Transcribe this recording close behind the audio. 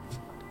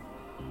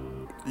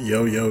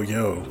Yo, yo,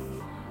 yo.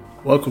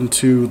 Welcome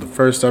to the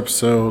first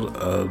episode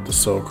of the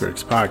Soul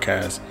Critics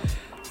podcast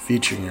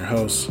featuring your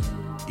host,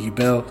 E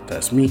Bell.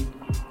 That's me.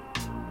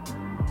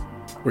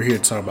 We're here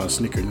to talk about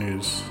sneaker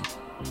news,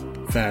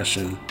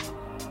 fashion,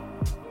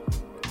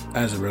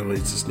 as it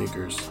relates to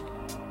sneakers.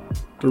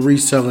 The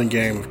reselling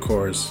game, of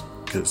course,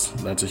 because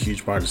that's a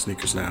huge part of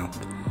sneakers now.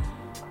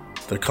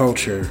 The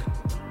culture,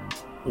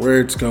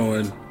 where it's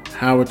going,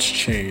 how it's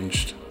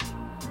changed.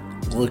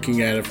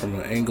 Looking at it from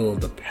an angle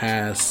of the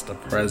past, the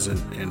present,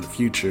 and the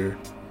future.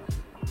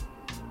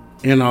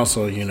 And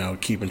also,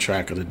 keeping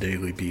track of the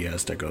daily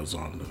BS that goes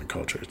on in the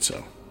culture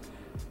itself.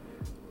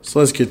 So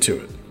let's get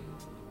to it.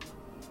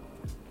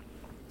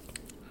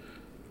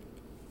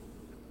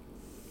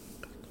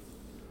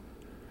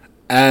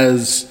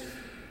 As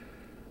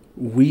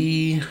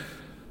we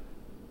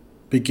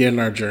begin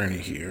our journey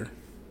here,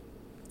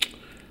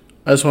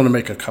 I just want to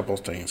make a couple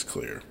things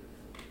clear.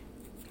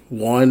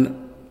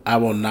 One, I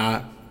will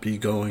not be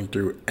going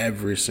through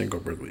every single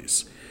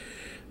release.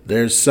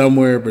 There's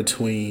somewhere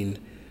between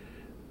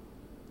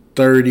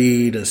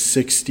 30 to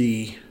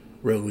 60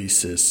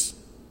 releases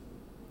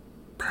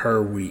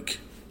per week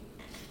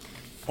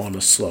on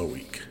a slow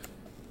week.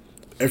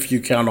 If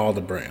you count all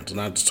the brands, I'm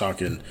not just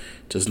talking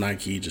just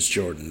Nike, just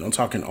Jordan. I'm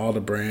talking all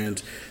the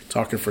brands,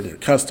 talking for your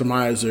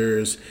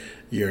customizers,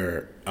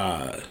 your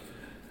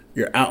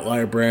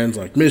outlier brands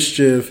like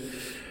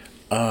Mischief,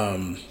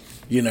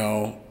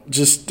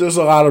 just there's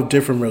a lot of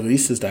different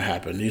releases that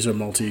happen. These are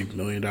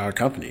multi-million-dollar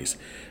companies.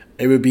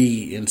 It would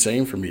be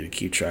insane for me to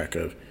keep track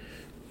of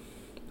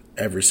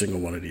every single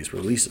one of these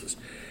releases.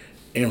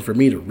 And for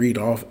me to read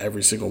off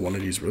every single one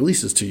of these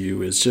releases to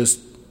you is just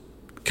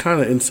kind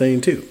of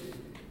insane too.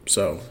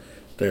 So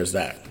there's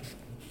that.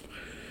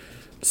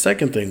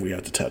 Second thing we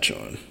have to touch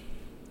on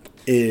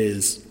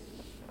is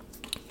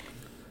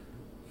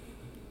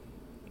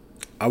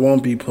I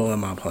won't be pulling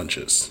my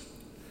punches.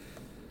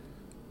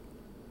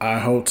 I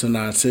hope to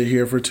not sit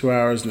here for 2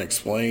 hours and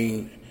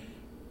explain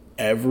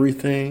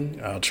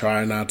everything. I'll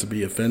try not to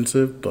be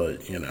offensive,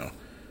 but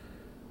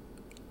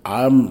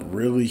I'm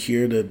really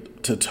here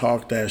to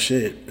talk that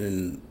shit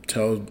and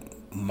tell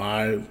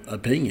my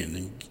opinion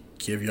and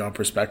give y'all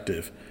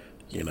perspective.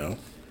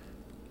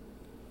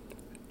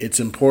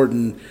 It's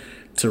important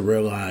to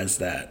realize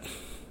that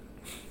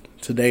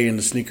today in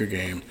the sneaker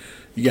game,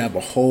 you have a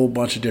whole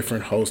bunch of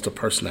different hosts of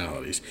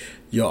personalities.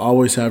 You'll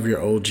always have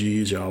your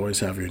OGs, you'll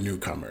always have your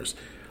newcomers.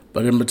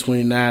 But in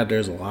between that,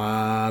 there's a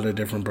lot of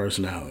different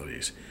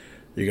personalities.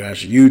 You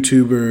got your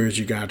YouTubers,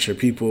 you got your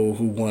people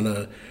who want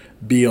to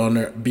be on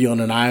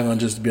an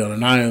island just to be on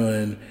an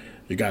island.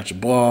 You got your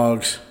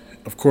blogs.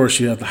 Of course,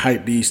 you have the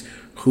hype beasts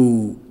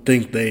who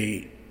think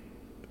they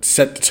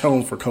set the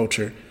tone for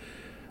culture.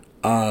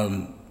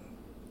 A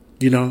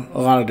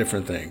lot of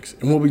different things.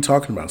 And we'll be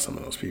talking about some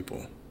of those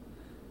people.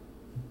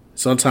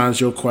 Sometimes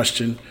you'll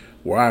question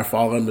where I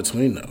fall in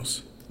between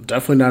those. I'm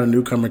definitely not a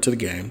newcomer to the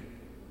game.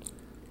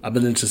 I've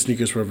been into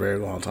sneakers for a very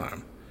long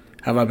time.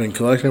 Have I been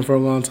collecting for a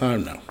long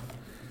time? No.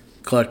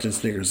 Collecting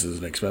sneakers is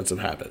an expensive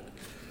habit.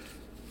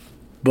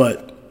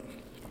 And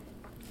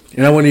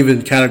I wouldn't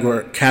even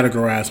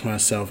categorize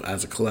myself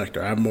as a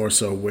collector. I'm more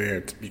so wear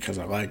it because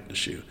I like the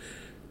shoe.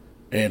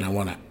 And I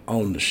want to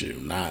own the shoe,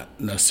 not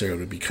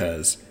necessarily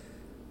because,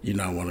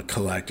 I want to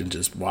collect and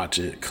just watch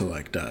it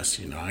collect dust.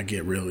 I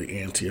get really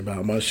antsy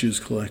about my shoes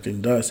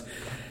collecting dust.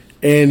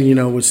 And,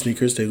 with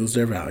sneakers, they lose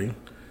their value.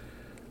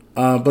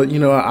 But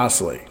I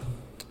oscillate.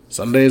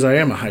 Some days I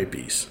am a hype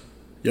beast.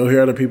 You'll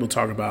hear other people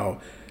talk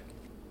about,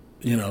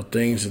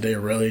 things that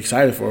they're really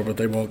excited for, but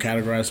they won't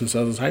categorize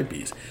themselves as hype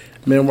beasts.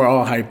 Man, we're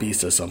all hype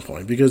beasts at some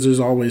point because there's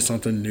always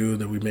something new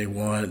that we may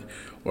want,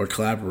 or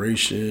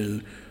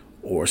collaboration,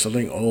 or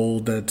something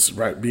old that's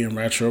being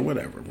retro, or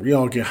whatever. We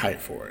all get hyped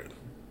for it.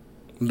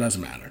 It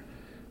doesn't matter.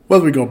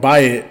 Whether we go buy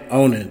it,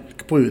 own it,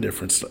 completely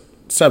different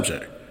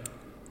subject.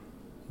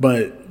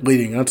 But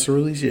leading up to the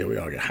release, we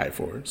all get hyped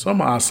for it. So I'm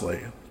going to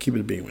oscillate, keep it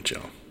a being with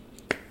y'all.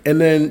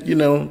 And then,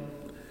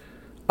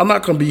 I'm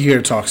not going to be here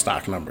to talk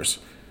stock numbers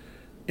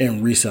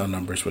and resale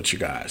numbers with you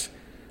guys.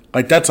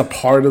 Like, that's a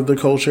part of the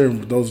culture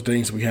and those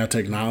things we have to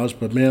acknowledge.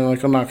 But, man,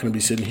 I'm not going to be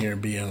sitting here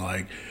and being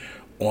like,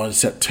 on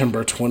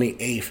September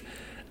 28th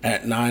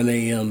at 9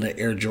 a.m., the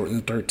Air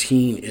Jordan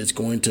 13 is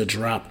going to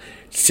drop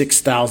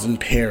 6,000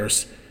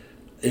 pairs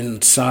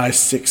in size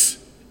 6,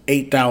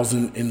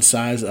 8,000 in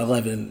size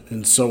 11,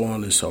 and so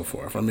on and so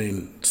forth. I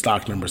mean,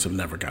 stock numbers have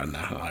never gotten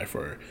that high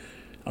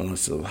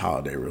unless it's a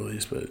holiday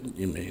release, but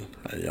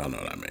y'all know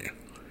what I mean.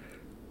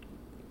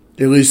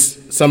 At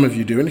least some of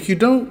you do. And if you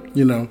don't,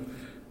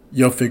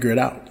 you'll figure it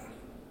out.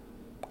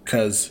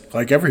 Because,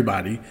 like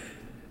everybody,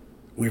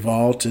 we've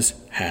all just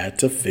had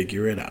to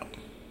figure it out.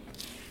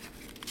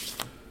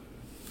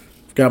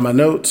 I've got my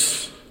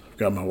notes. I've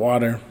got my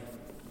water.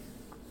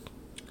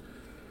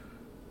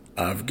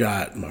 I've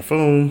got my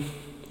phone.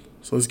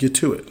 So let's get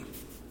to it.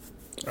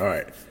 All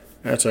right.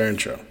 That's our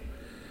intro.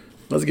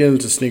 Let's get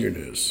into sneaker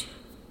news.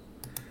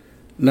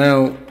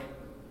 Now,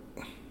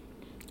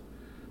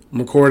 I'm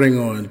recording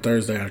on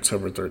Thursday,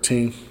 October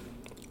 13th.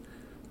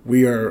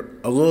 we are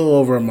a little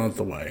over a month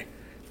away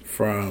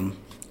from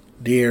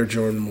the Air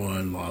Jordan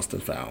 1 Lost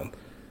and Found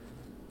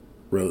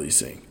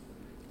releasing.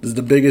 This is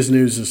the biggest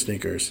news in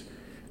sneakers.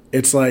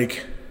 It's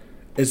like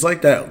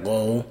that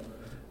lull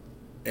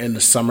in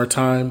the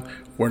summertime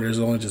where there's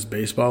only just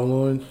baseball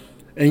on.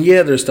 And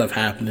yeah, there's stuff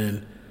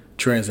happening,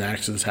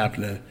 transactions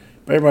happening,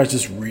 but everybody's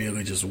just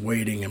really just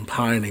waiting and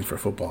pining for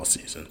football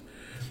season.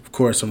 Of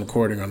course, I'm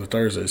recording on the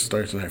Thursday, so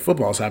Thursday Night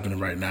Football is happening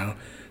right now.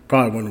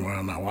 Probably wondering why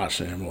I'm not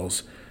watching it. Well,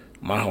 it's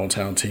my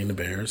hometown team, the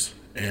Bears,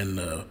 and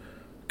the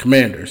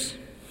Commanders.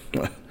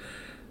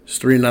 It's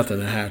 3-0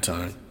 at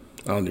halftime.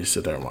 I don't need to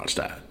sit there and watch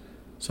that.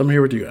 So I'm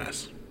here with you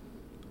guys.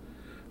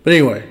 But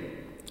anyway,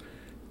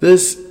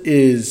 this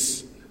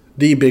is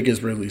the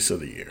biggest release of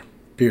the year,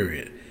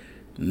 period.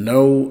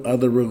 No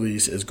other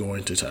release is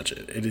going to touch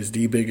it. It is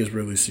the biggest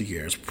release of the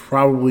year. It's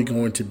probably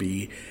going to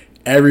be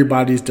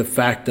everybody's de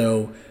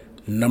facto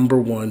number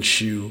one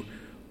shoe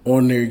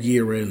on their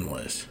year-end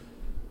list,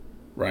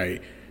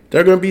 right?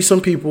 There are going to be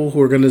some people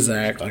who are going to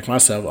zag, like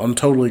myself. I'm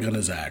totally going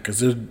to zag because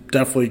there's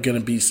definitely going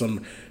to be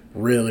some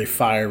really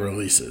fire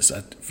releases.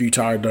 A few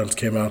Tire Dunks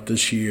came out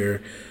this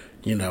year.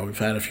 You know, we've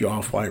had a few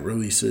Off-White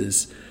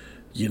releases.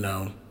 You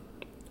know,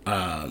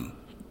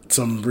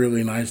 some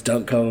really nice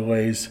dunk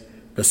colorways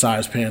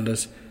besides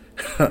Pandas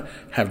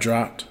have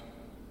dropped.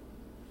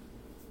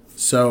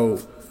 So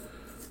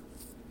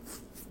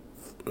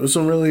it's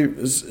going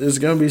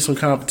to be some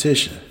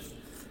competition.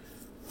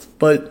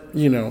 But,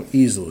 you know,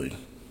 easily,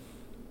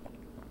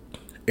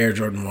 Air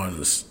Jordan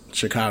 1's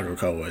Chicago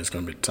colorway is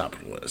going to be the top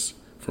of the list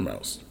for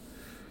most.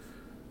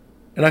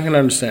 And I can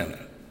understand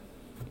that.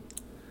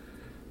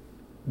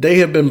 They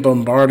have been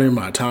bombarding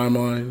my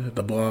timeline,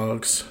 the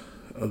blogs,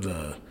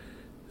 the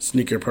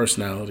sneaker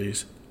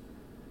personalities,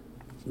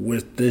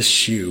 with this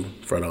shoe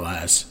for the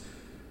last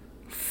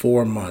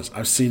 4 months.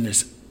 I've seen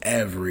this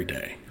every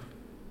day.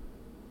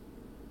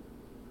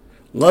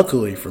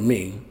 Luckily for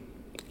me,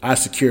 I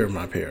secured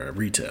my pair at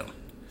retail.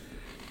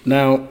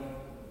 Now,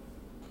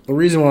 the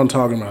reason why I'm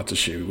talking about the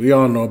shoe, we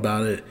all know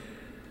about it.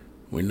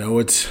 We know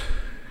it's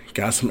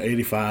got some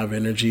 85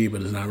 energy,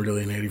 but it's not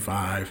really an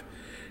 85.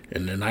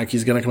 And then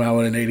Nike's going to come out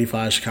with an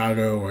 85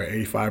 Chicago or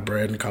 85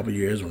 Bread in a couple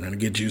years. We're going to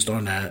get juiced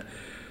on that.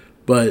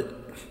 But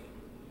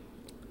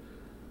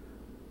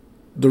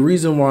the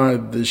reason why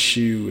this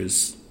shoe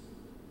is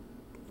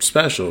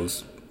special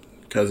is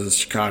because it's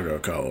Chicago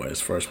colorway. It's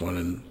the first one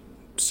in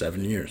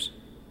 7 years.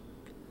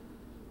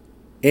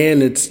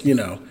 And it's, you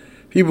know,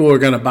 people are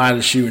going to buy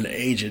the shoe and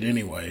age it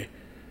anyway.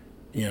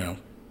 You know,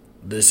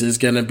 this is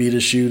going to be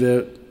the shoe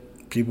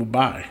that people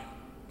buy.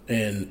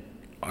 And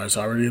it's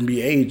already going to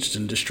be aged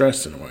and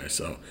distressed in a way.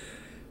 So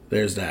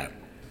there's that.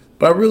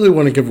 But I really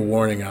want to give a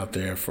warning out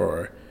there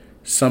for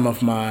some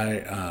of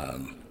my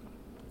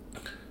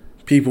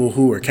people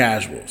who are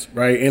casuals,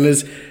 right?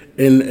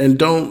 And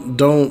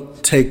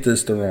don't take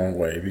this the wrong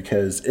way,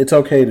 because it's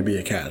okay to be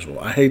a casual.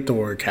 I hate the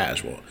word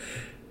casual.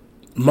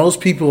 Most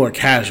people are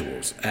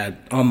casuals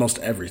at almost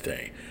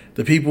everything.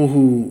 The people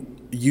who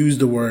use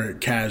the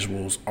word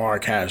casuals are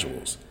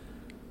casuals,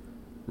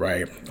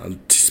 right? I'm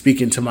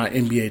speaking to my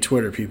NBA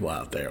Twitter people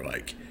out there.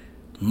 Like,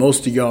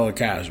 most of y'all are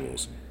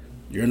casuals.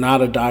 You're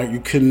not you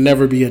could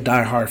never be a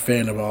diehard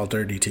fan of all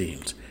 30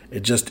 teams.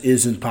 It just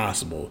isn't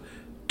possible.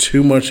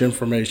 Too much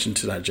information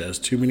to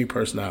digest, too many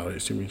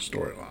personalities, too many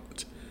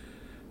storylines,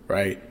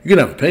 right? You can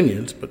have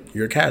opinions, but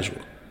you're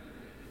casual.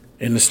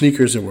 In the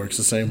sneakers, it works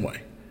the same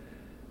way.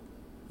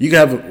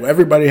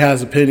 Everybody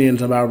has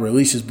opinions about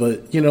releases,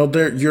 but, you know,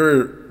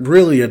 you're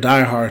really a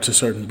diehard to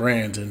certain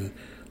brands, and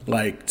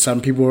like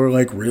some people are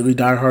like really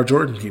diehard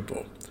Jordan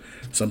people.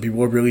 Some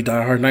people are really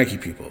diehard Nike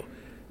people.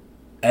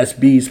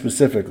 SB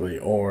specifically,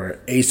 or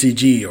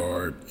ACG,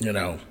 or, you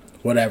know,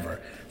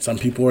 whatever. Some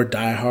people are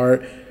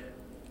diehard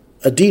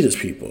Adidas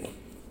people,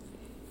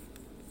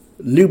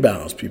 New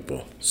Balance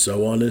people,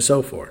 so on and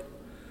so forth.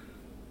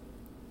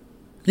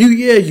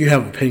 You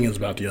have opinions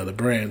about the other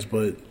brands,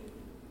 but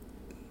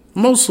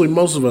most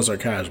of us are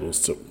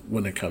casuals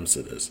when it comes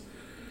to this.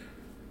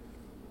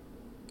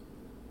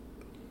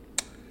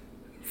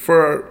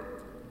 For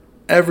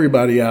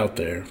everybody out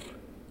there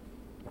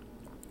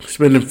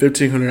spending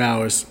 1,500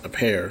 hours a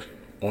pair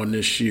on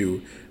this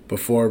shoe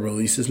before it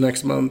releases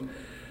next month,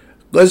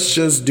 let's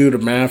just do the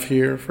math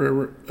here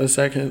for a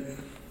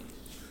second.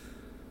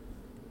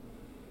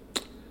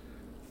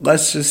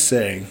 Let's just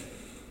say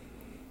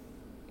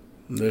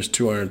there's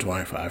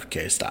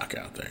 225K stock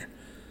out there,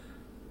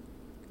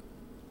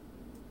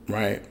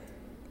 right?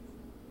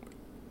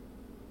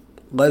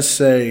 Let's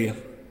say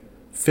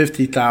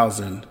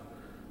 50,000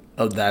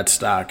 of that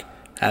stock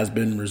has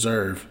been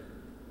reserved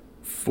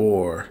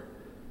for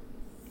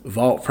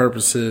vault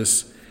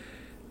purposes,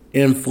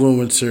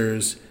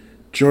 influencers,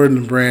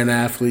 Jordan brand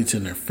athletes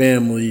and their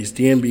families.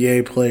 The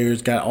NBA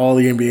players all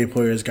the NBA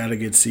players got to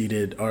get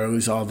seated, or at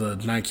least all the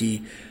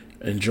Nike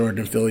and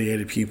Jordan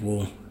affiliated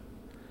people.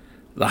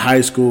 The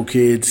high school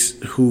kids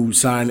who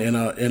signed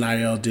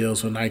NIL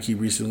deals with Nike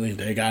recently,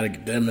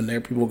 them and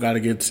their people got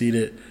to get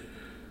seated.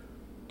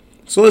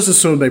 So let's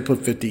assume they put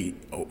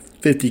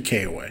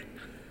 50K away,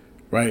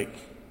 right?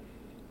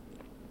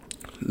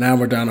 Now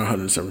we're down to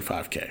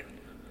 175K.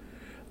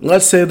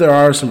 Let's say there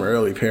are some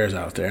early pairs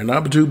out there, and I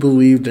do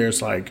believe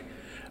there's like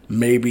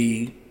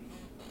maybe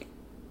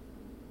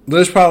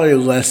there's probably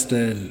less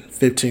than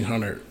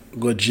 1,500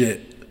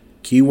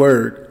 legit,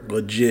 keyword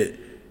legit,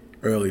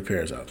 early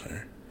pairs out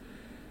there.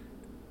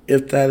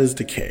 If that is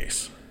the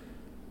case,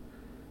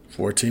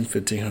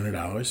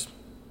 $1,500,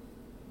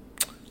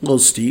 a little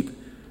steep,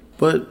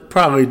 but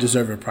probably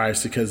deserve a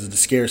price because of the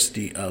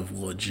scarcity of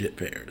legit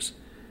pairs.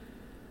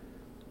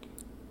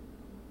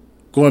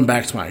 Going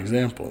back to my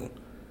example,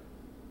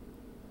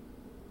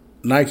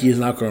 Nike is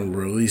not going to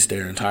release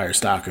their entire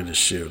stock of this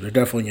shoe. They're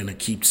definitely going to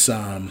keep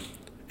some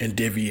and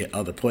divvy it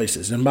other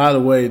places. And by the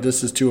way,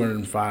 this is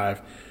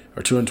 205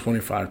 or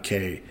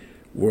 225K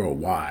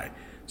worldwide.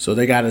 So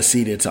they got to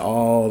seed it to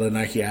all the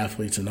Nike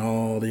athletes and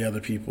all the other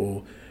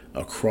people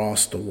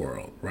across the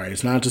world, right?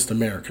 It's not just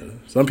America.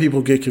 Some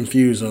people get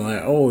confused and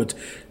like, oh,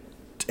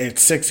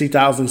 it's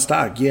 60,000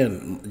 stock. Yeah,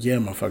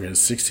 motherfucker,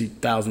 it's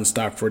 60,000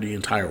 stock for the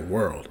entire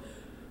world,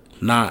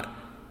 not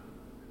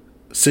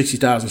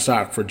 60,000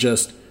 stock for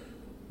just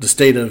the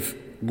state of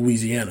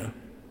Louisiana,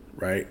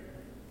 right?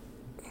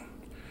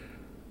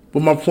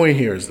 But my point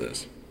here is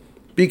this.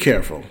 Be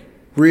careful.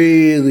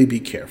 Really be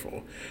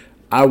careful.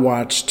 I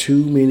watch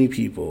too many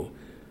people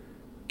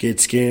get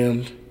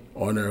scammed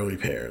on early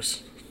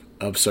pairs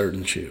of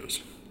certain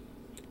shoes.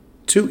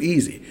 Too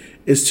easy.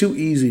 It's too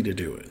easy to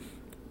do it.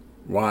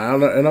 Why?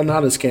 And I'm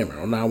not a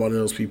scammer. I'm not one of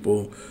those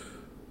people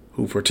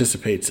who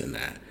participates in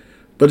that.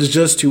 But it's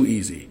just too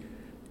easy.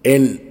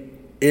 And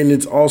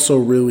it's also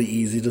really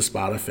easy to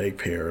spot a fake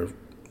pair of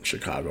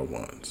Chicago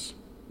ones,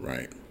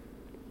 right?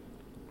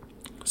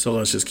 So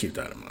let's just keep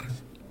that in mind.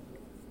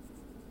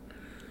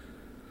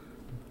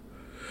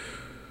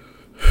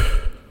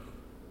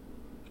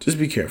 Just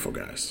be careful,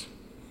 guys.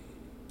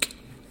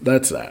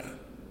 That's that.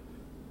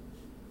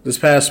 This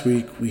past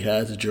week, we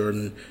had the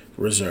Jordan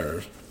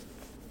Reserve.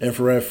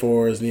 Infrared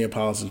 4s,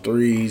 Neapolitan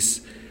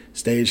 3s,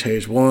 Stage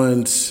Haze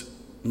 1s,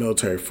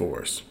 Military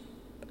 4s.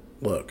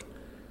 Look,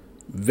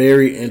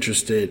 very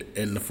interested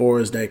in the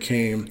 4s that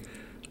came.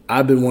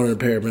 I've been wanting a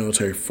pair of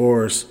Military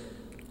 4s.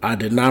 I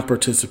did not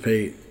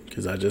participate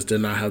because I just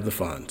did not have the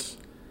funds.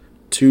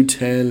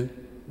 210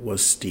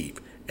 was steep.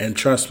 And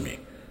trust me,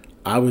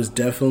 I was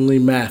definitely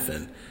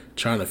mathing,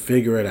 trying to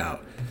figure it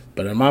out.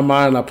 But in my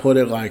mind, I put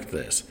it like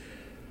this.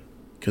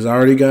 Because I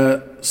already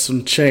got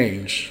some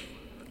change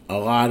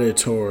allotted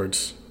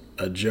towards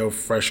a Joe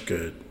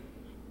Freshgood,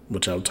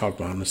 which I'll talk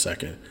about in a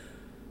second.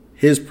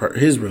 His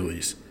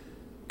release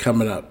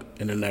coming up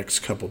in the next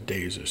couple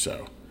days or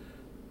so.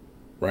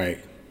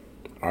 Right?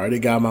 I already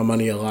got my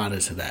money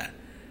allotted to that.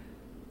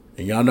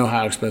 And y'all know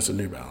how expensive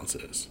New Balance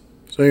is.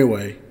 So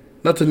anyway,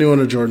 nothing new on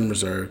the Jordan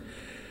Reserve.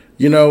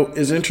 You know,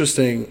 it's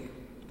interesting.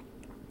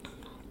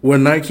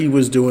 When Nike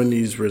was doing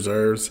these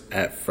reserves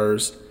at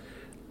first,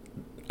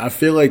 I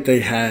feel like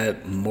they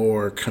had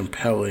more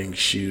compelling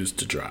shoes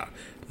to drop.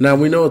 Now,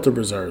 we know what the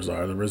reserves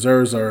are. The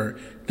reserves are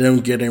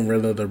them getting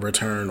rid of the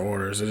return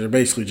orders. They're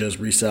basically just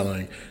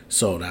reselling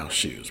sold-out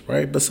shoes,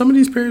 right? But some of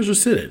these pairs are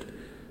sitting.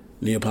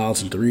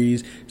 Neapolitan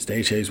 3s,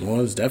 Stage Haze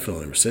 1s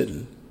definitely were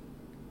sitting.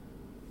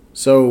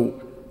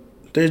 So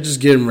they're just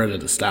getting rid of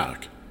the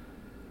stock.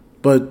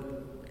 But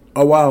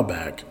a while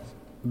back,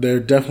 there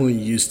definitely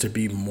used to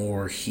be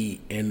more heat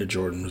in the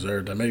Jordan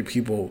Reserve that made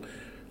people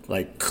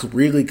like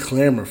really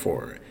clamor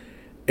for it.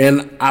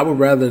 And I would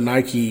rather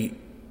Nike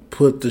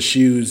put the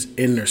shoes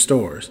in their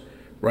stores,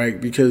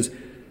 right? Because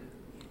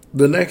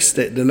the next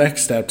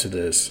step to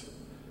this,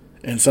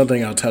 and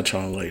something I'll touch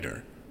on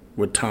later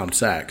with Tom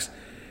Sachs,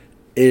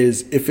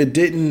 is if it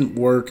didn't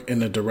work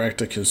in a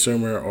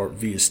direct-to-consumer or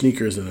via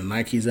sneakers in the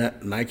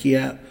Nike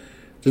app,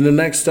 then the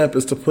next step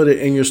is to put it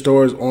in your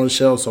stores on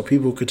shelves so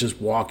people could just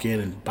walk in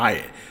and buy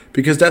it.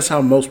 Because that's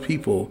how most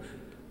people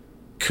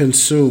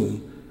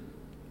consume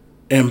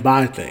and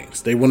buy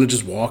things. They want to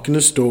just walk in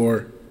the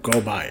store, go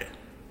buy it,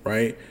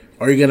 right?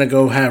 Are you going to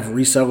go have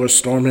resellers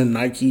storming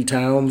Nike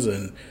towns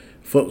and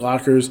Foot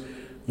Lockers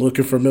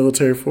looking for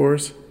Military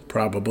 4s?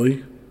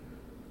 Probably.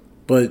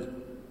 But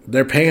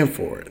they're paying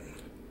for it.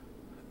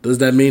 Does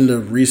that mean the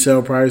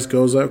resale price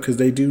goes up? Because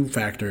they do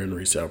factor in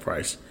resale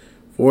price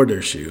for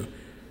their shoe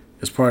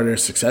as part of their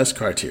success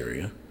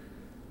criteria.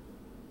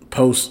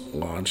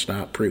 Post-launch,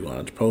 not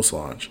pre-launch,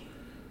 post-launch.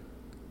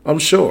 I'm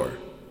sure.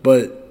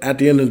 But at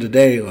the end of the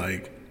day,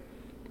 like,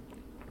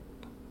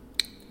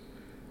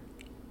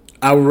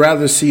 I would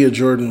rather see a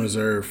Jordan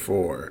Reserve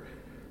for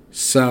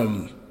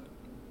some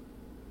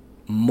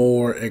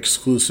more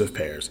exclusive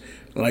pairs.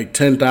 Like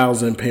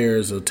 10,000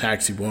 pairs of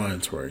Taxi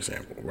 1s, for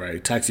example,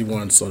 right? Taxi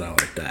 1s sold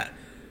out like that.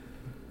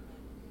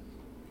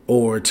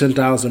 Or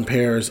 10,000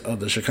 pairs of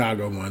the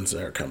Chicago ones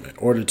that are coming.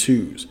 Or the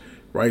 2s,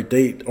 right?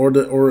 Or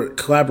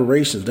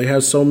collaborations. They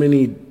have so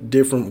many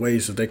different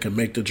ways that they can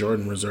make the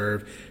Jordan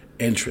Reserve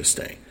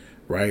interesting,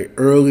 right?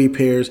 Early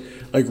pairs,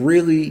 like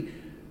really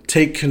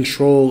take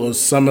control of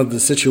some of the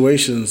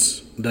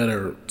situations that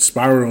are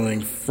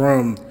spiraling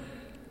from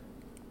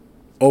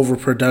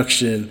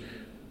overproduction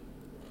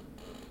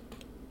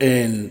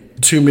in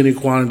too many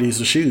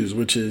quantities of shoes,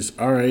 which is,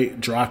 all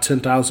right, drop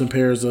 10,000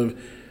 pairs of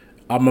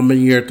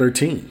Year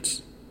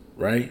 13s,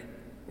 right?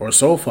 Or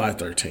Soulfly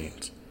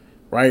 13s,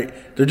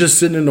 right? They're just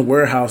sitting in the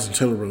warehouse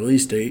until the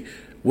release date.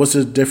 What's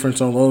the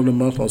difference on loading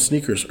them up on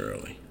sneakers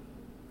early?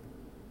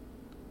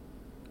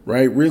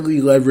 Right? Really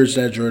leverage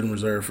that Jordan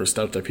Reserve for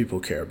stuff that people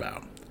care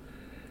about.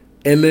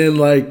 And then,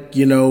 like,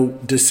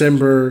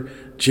 November,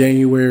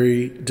 December,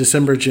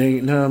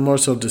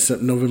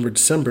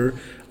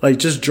 like,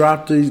 just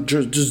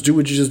just do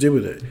what you just did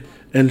with it.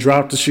 And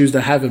drop the shoes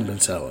that haven't been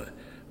selling.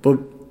 But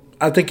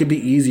I think it'd be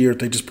easier if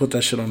they just put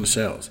that shit on the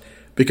shelves.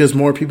 Because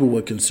more people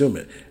would consume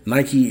it.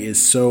 Nike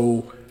is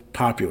so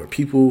popular.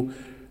 People,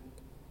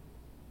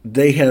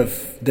 they have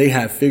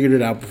figured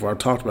it out before. I've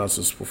talked about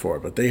this before,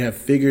 but they have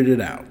figured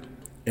it out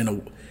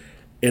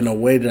in a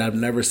way that I've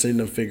never seen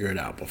them figure it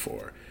out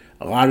before.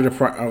 A lot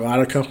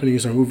of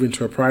companies are moving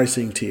to a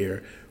pricing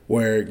tier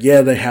where,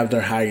 yeah, they have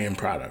their high-end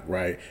product,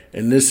 right?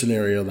 In this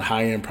scenario, the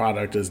high-end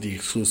product is the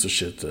exclusive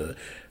shit,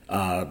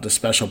 the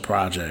special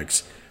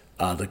projects,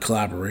 the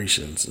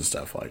collaborations and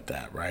stuff like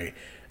that, right?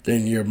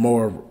 Then your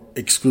more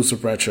exclusive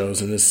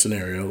retros in this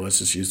scenario, let's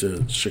just use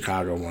the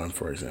Chicago one,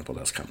 for example,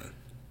 that's coming,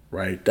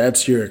 right?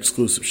 That's your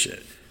exclusive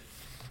shit.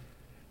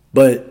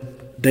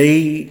 But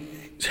they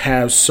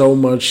have so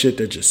much shit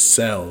that just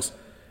sells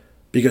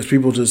because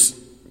people just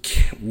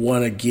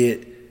want to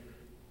get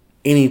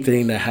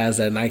anything that has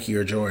that Nike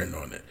or Jordan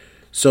on it.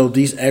 So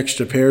these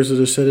extra pairs that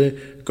are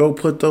sitting, go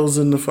put those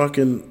in the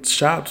fucking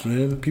shops,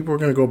 man. People are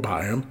going to go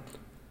buy them.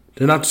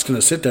 They're not just going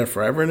to sit there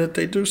forever, and if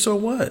they do, so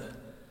what?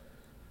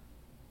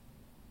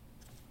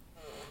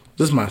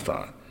 This is my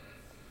thought.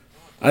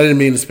 I didn't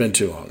mean to spend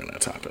too long on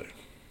that topic.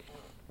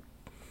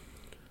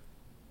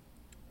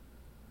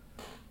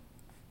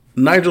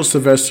 Nigel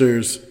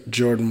Sylvester's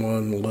Jordan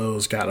 1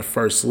 lows got a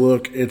first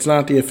look. It's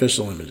not the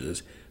official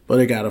images, but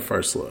it got a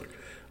first look.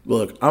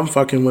 Look, I'm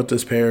fucking with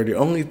this pair. The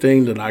only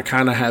thing that I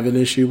kind of have an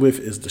issue with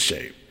is the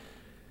shape.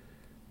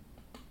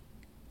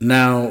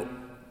 Now,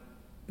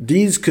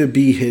 these could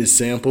be his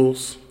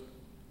samples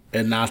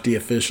and not the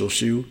official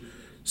shoe.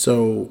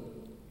 So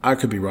I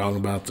could be wrong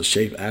about the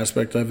shape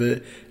aspect of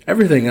it.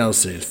 Everything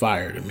else is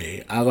fire to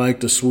me. I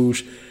like the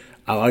swoosh.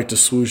 I like the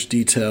swoosh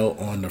detail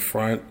on the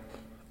front.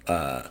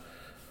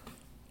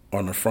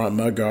 On the front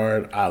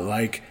mudguard. I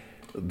like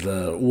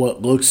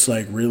what looks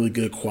like really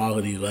good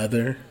quality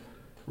leather,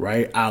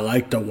 right? I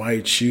like the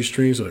white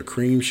shoestrings or the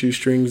cream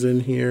shoestrings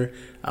in here.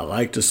 I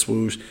like the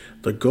swoosh.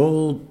 The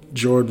gold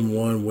Jordan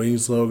 1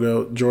 Wings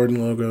logo,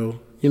 Jordan logo,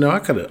 I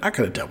could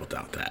have done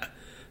without that,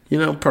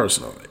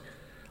 personally.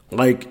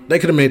 Like, they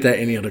could have made that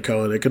any other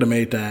color. They could have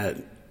made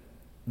that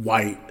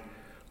white,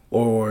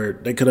 or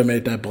they could have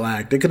made that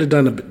black. They could have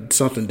done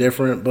something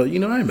different, but, I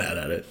ain't mad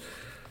at it.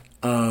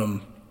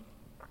 The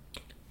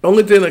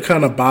only thing that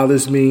kind of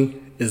bothers me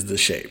is the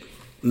shape.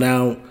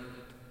 Now,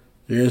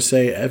 you're going to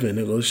say, Evan,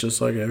 it looks just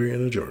like every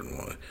other Jordan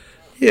 1.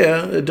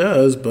 Yeah, it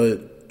does,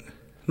 but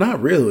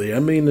not really. I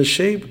mean, the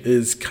shape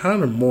is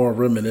kind of more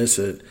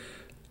reminiscent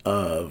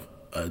of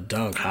a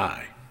Dunk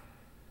High.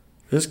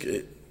 This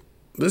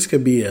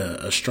could be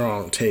a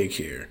strong take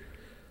here.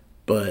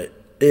 But,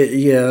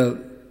 it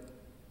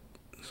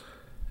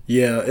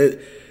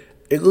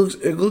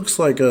looks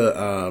like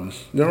a,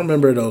 you don't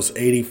remember those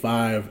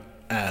 85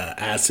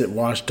 acid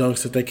wash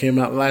dunks that they came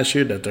out last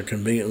year that they're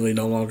conveniently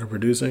no longer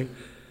producing?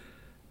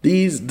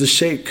 The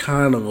shape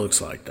kind of looks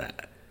like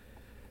that.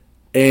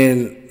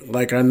 And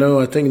like, I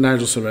think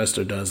Nigel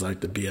Sylvester does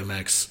like the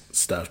BMX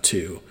stuff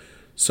too.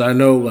 So I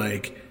know,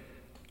 like,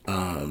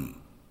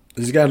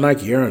 he's got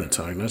Nike Air on the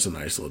tongue. That's a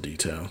nice little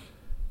detail.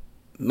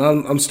 Now,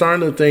 I'm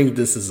starting to think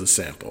this is a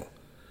sample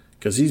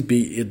because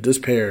this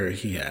pair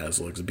he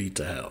has looks beat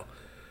to hell.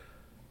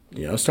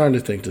 I'm starting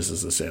to think this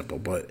is a sample,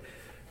 but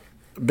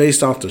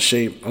based off the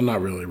shape, I'm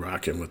not really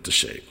rocking with the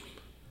shape.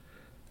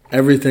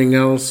 Everything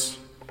else,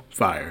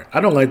 fire.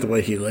 I don't like the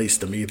way he laced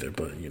them either,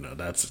 but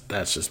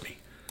that's just me.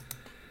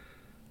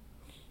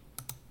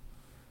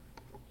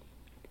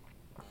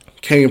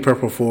 King and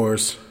Purple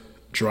Force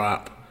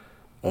drop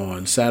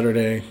on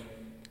Saturday.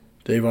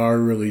 They've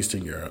already released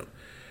in Europe.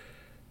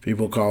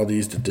 People call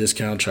these the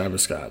discount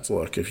Travis Scotts.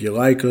 Look, if you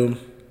like them,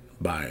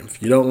 buy them.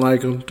 If you don't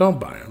like them, don't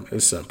buy them.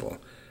 It's simple.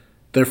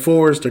 They're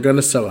fours. They're going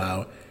to sell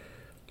out.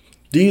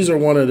 These are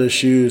one of the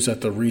shoes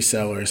that the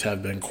resellers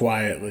have been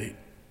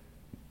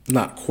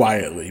not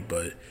quietly,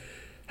 but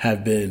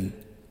have been,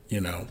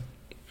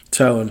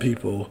 telling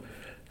people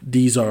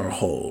these are a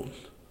hold.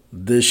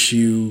 This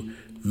shoe,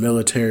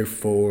 military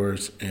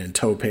fours, and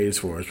Topaz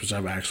fours, which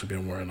I've actually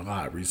been wearing a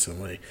lot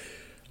recently,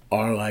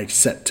 are like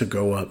set to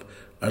go up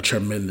a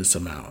tremendous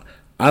amount.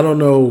 I don't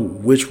know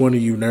which one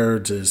of you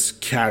nerds is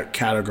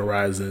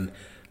categorizing,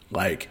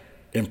 like,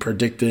 and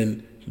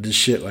predicting this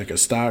shit like a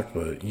stock,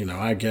 but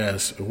I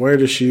guess wear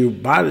the shoe,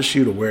 buy the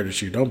shoe to wear the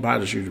shoe. Don't buy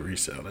the shoe to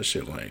resell. That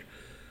shit lame.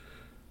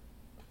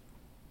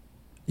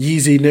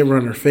 Yeezy Knit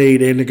Runner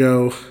Fade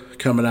Indigo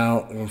coming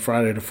out on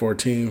Friday the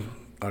 14th,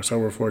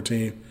 October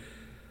 14th.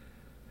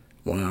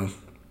 Wow.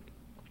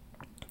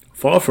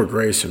 fall for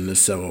grace from this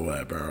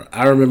silhouette, bro.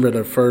 I remember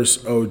the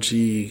first OG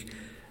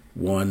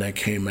one that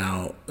came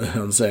out.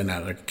 I'm saying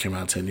that like it came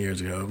out 10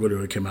 years ago. It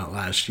literally came out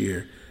last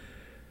year.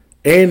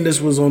 And this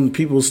was on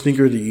People's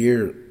Sneaker of the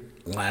Year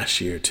last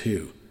year,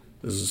 too.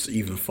 This is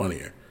even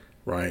funnier,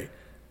 right?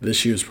 This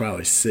shoe is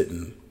probably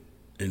sitting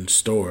in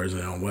stores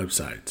and on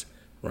websites,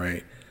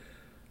 right?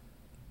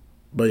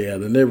 But yeah,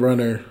 the Knit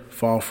Runner,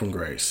 fall from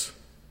grace.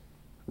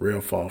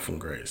 Real fall from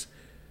grace.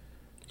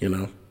 You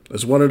know?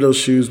 It's one of those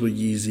shoes with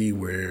Yeezy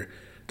where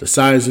the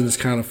sizing is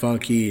kind of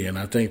funky, and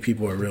I think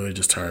people are really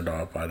just turned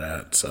off by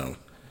that. So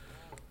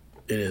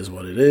it is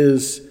what it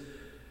is.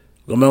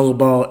 LaMelo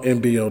Ball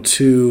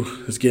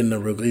NBO2 is getting a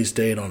release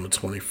date on the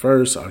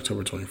 21st,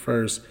 October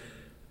 21st.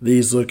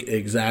 These look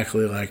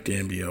exactly like the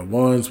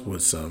NBO1s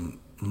with some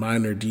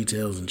minor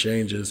details and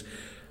changes.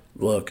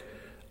 Look,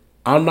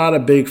 I'm not a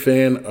big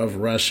fan of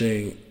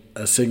rushing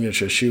a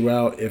signature shoe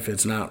out if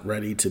it's not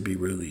ready to be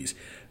released.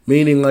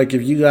 Meaning, like,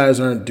 if you guys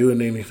aren't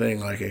doing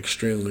anything, like,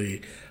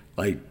 extremely,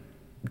 like,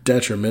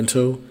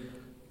 detrimental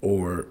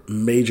or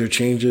major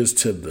changes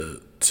to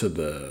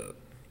the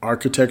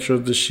architecture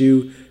of the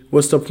shoe,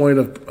 what's the point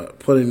of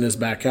putting this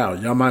back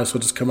out? Y'all might as well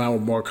just come out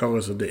with more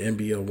colors of the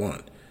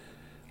NBO1.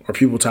 Are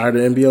people tired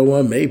of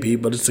NBO1? Maybe,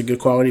 but it's a good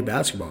quality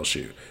basketball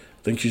shoe.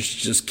 I think you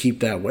should just keep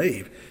that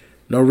wave.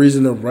 No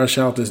reason to rush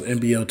out this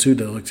NBO2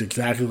 that looks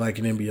exactly like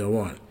an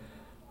NBO1.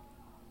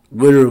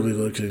 Literally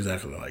looks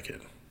exactly like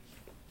it.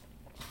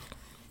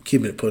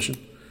 Keeping it pushing.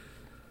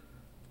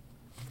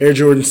 Air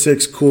Jordan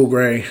 6 Cool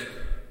Gray.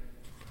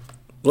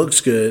 Looks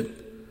good.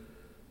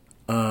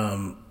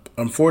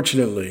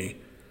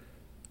 Unfortunately,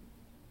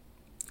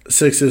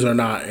 6s are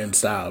not in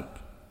style.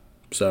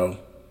 So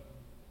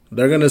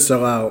they're going to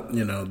sell out.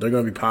 You know, they're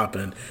going to be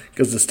popping.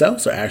 Because the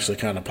stealths are actually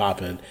kind of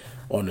popping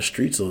on the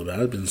streets a little bit.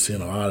 I've been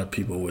seeing a lot of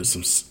people with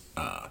some,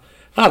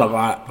 not a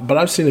lot, but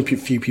I've seen a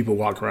few people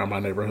walk around my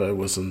neighborhood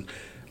with some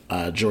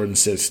Jordan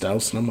 6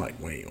 stealths. And I'm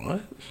like, wait,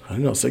 what? I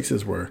didn't know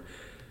 6s were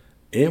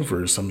in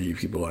for some of you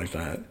people like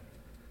that.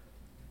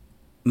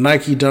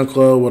 Nike Dunk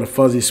Low with a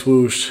fuzzy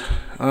swoosh.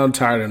 I'm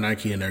tired of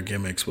Nike and their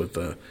gimmicks with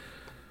the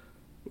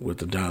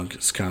dunk.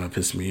 It's kind of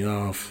pissing me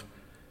off.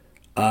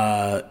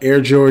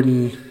 Air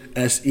Jordan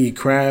SE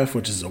Craft,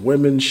 which is a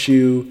women's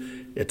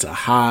shoe. It's a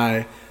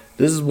high.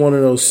 This is one of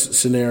those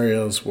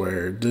scenarios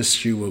where this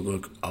shoe would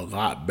look a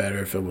lot better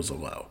if it was a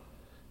low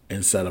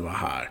instead of a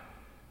high,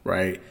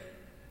 right?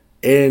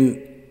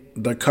 And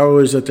the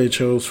colors that they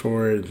chose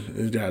for it,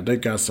 they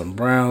got some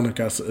brown.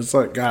 It's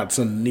like got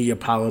some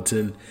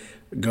Neapolitan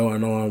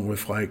going on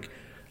with like,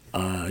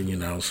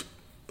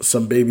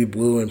 some baby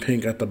blue and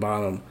pink at the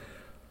bottom.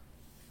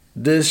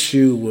 This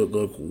shoe would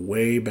look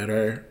way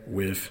better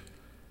with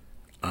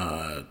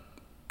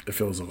if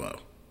it was a low,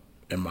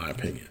 in my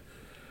opinion.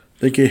 I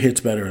think it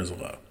hits better as a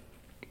low.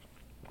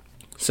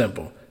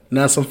 Simple.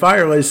 Now, some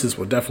fire laces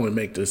will definitely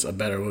make this a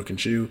better looking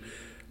shoe,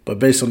 but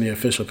based on the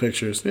official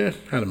pictures, kind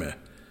of meh.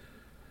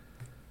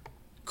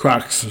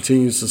 Crocs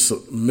continues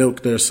to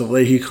milk their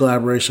Salehi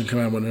collaboration,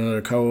 coming out with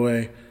another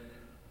colorway.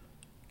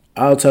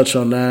 I'll touch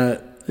on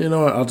that. You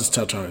know what? I'll just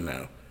touch on it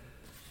now.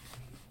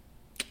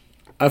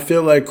 I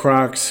feel like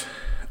Crocs,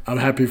 I'm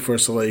happy for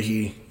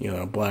Salehi,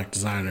 black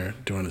designer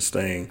doing his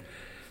thing.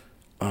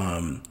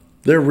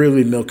 They're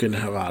really milking the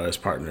hell out of this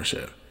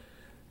partnership.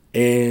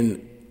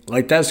 And,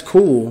 that's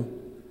cool,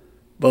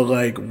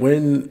 but,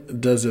 when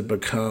does it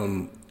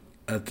become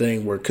a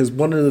thing where, because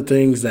one of the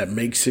things that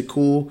makes it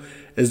cool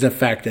is the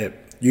fact that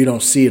you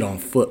don't see it on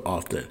foot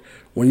often.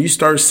 When you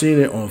start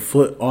seeing it on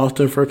foot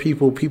often for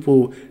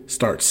people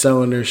start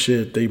selling their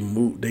shit. They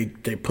move, they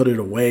put it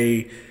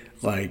away.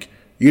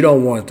 You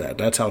don't want that.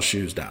 That's how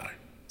shoes die.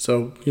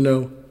 So,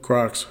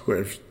 Crocs,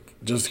 if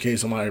just in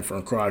case somebody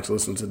from Crocs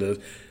listen to this,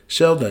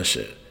 shelve that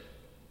shit,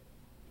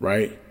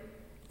 right?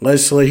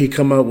 Let's say he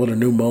come up with a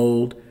new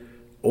mold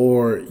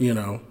or,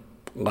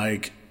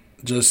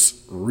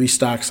 just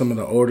restock some of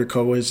the older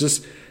colorways.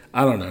 Just,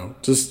 I don't know,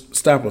 just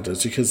stop with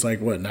this because,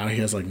 now he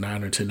has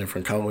 9 or 10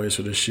 different colorways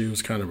for this shoe.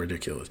 It's kind of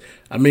ridiculous.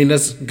 I mean,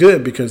 that's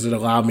good because it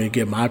allowed me to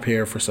get my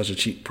pair for such a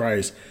cheap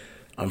price.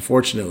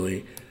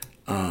 Unfortunately,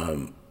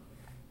 I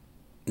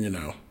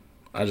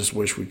just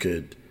wish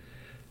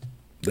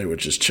they would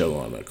just chill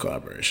on the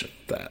collaboration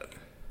with that.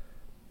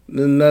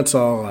 And that's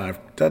all I've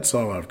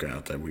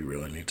got that we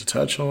really need to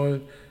touch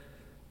on.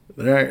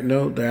 There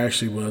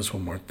actually was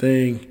one more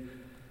thing.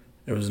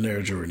 It was an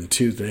Air Jordan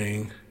 2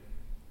 thing.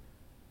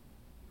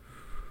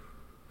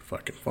 If I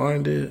can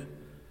find it.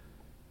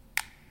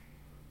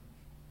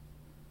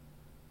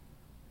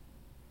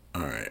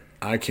 All right,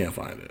 I can't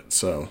find it.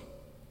 So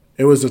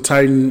it was a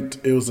Titan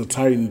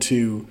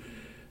 2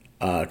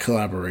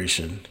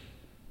 collaboration.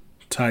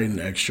 Titan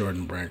X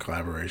Jordan brand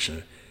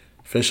collaboration.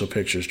 Official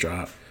pictures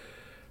drop.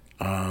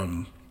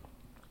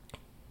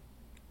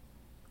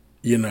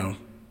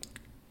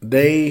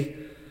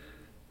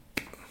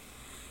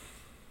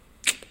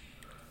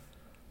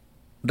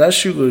 That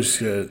shoe looks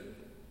good.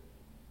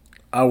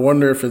 I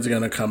wonder if it's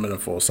going to come in a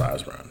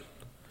full-size run.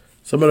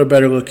 Some of the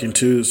better-looking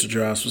twos to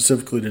drop,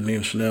 specifically the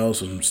Nina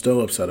Chanel's, which I'm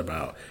still upset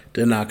about,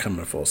 did not come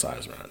in a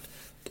full-size run.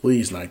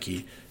 please,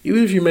 Nike,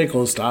 even if you make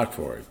on stock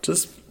for it,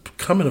 just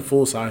come in a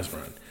full size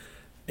run.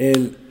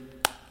 And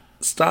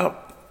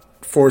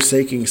stop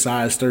forsaking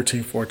size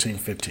 13, 14,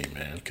 15,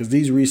 man. Because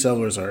these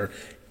resellers are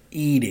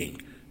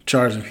eating,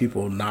 charging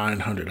people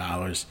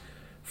 $900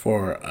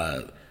 for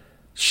a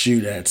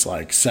shoe that's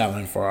like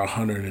selling for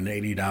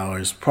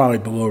 $180, probably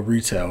below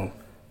retail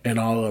in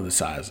all other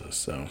sizes.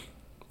 So,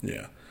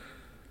 yeah.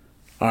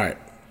 All right.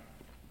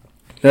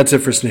 That's it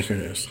for sneaker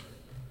news.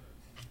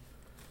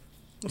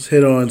 Let's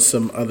hit on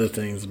some other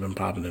things that have been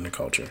popping in the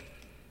culture.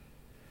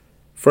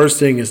 First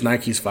thing is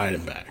Nike's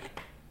fighting back.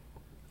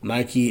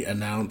 Nike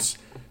announced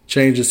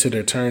changes to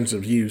their terms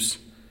of use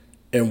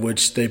in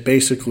which they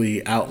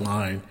basically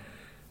outline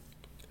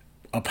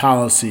a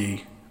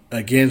policy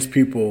against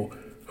people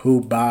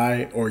who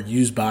buy or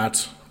use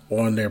bots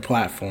on their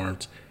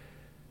platforms.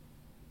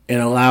 It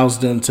allows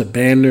them to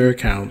ban their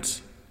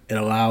accounts. It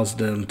allows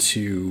them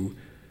to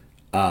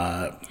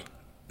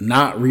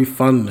not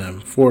refund them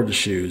for the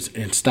shoes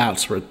and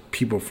stops for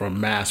people from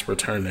mass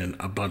returning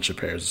a bunch of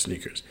pairs of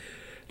sneakers.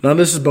 Now,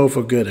 this is both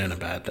a good and a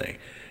bad thing.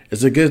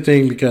 It's a good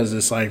thing because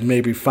it's like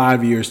maybe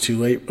 5 years too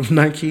late with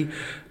Nike,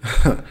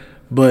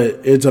 but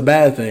it's a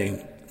bad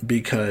thing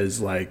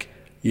because, like,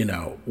 you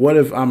know, what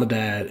if I'm a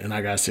dad and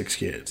I got 6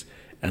 kids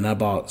and I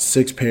bought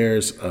 6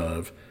 pairs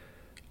of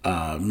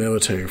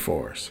military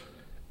fours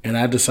and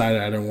I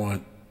decided I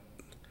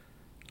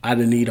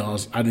didn't need all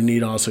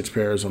 6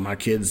 pairs, or my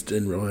kids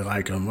didn't really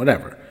like them,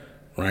 whatever,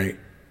 right?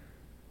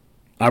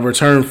 I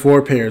returned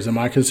 4 pairs. Am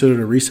I considered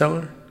a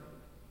reseller?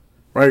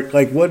 Right?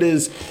 Like, what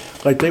is,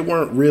 like, they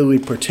weren't really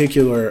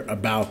particular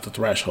about the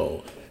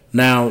threshold.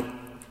 Now,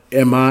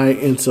 am I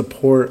in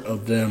support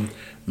of them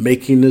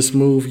making this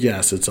move?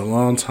 Yes, it's a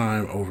long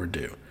time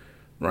overdue,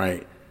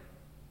 right?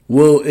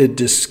 Will it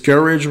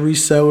discourage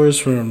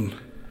resellers from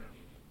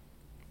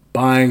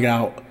buying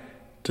out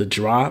the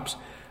drops?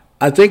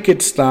 I think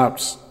it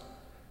stops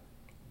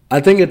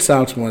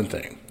one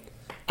thing.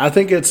 I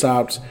think it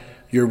stops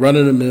your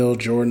run-of-the-mill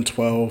Jordan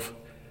 12,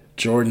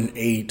 Jordan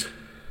 8,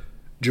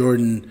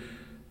 Jordan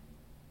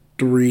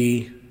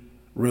 3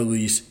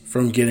 release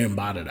from getting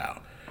botted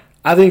out.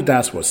 I think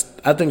that's what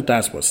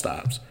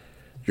stops.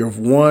 Your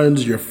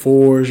 1s, your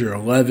 4s, your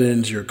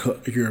 11s,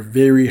 your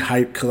very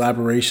hype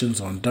collaborations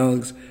on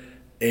Dunks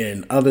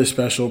and other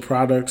special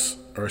products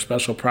or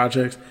special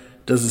projects.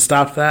 Does it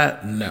stop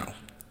that? No.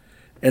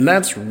 And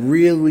that's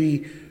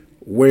really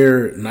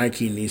where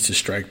Nike needs to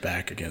strike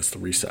back against the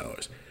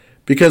resellers.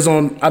 Because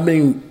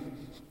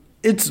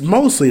it's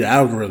mostly the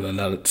algorithm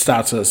that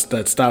stops us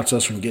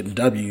from getting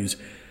W's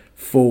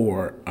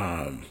for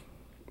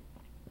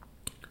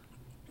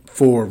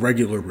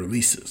regular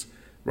releases,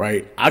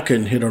 right? I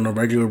couldn't hit on a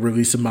regular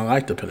release in my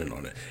life depending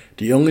on it.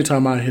 The only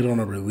time I hit on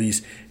a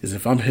release is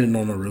if I'm hitting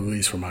on a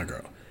release for my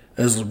girl.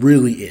 That's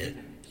really it.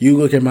 You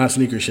look at my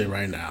sneaker shit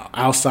right now,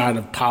 outside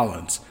of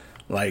Pollins,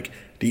 like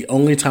the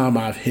only time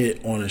I've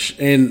hit on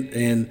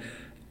in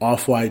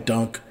off-white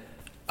dunks,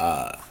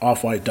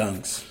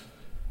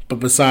 but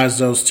besides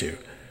those two,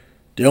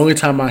 the only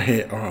time I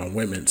hit are on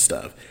women's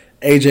stuff.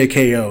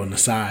 AJKO in a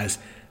size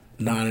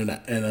 9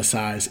 and a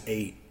size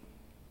 8.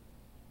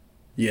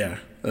 Yeah,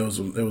 it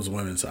was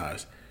women's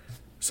size.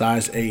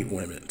 Size 8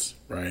 women's,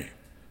 right?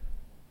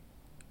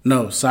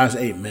 No, size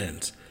 8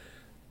 men's.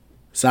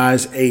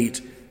 Size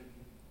 8,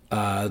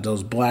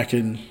 those black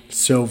and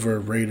silver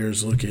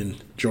Raiders looking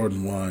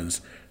Jordan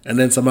 1s. And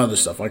then some other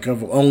stuff. Like,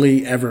 I've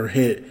only ever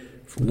hit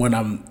when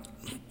I'm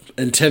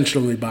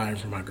intentionally buying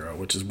for my girl,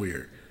 which is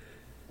weird.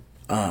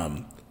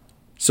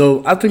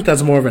 So I think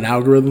that's more of an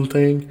algorithm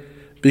thing.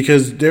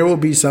 Because there will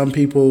be some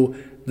people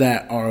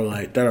that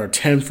are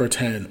 10 for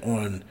 10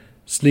 on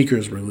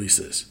sneakers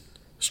releases.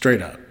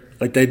 Straight up.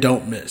 Like, they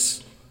don't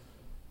miss.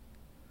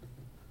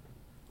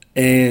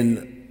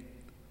 And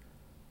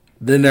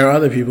then there are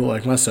other people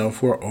like myself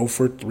who are 0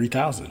 for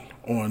 3,000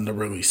 on the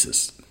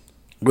releases.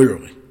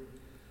 Literally.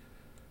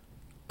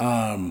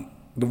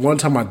 The one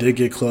time I did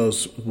get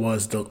close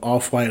was the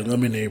Off-White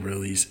Lemonade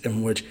release,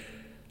 in which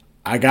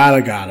I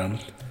got them,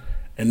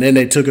 and then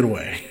they took it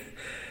away.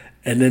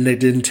 And then they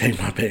didn't take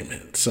my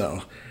payment.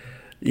 So,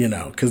 you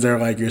know, because they're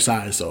like, your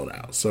size sold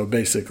out. So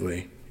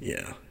basically,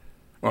 yeah.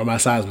 Or my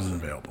size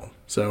wasn't available.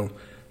 So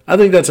I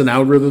think that's an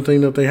algorithm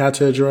thing that they had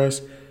to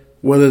address.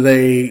 Whether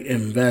they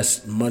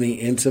invest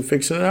money into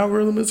fixing an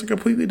algorithm is a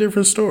completely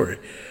different story.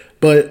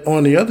 But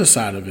on the other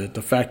side of it,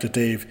 the fact that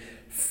they've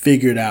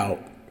figured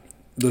out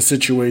the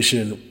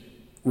situation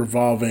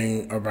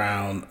revolving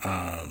around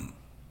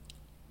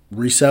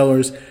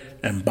resellers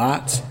and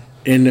bots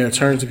in their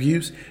terms of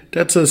use,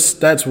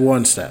 that's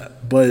one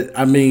step. But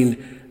I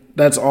mean,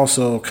 that's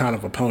also kind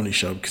of a pony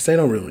show because they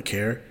don't really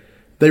care.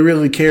 They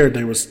really cared,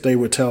 they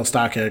would tell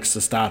StockX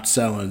to stop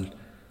selling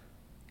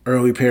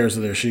early pairs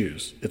of their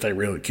shoes if they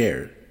really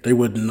cared. They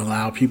wouldn't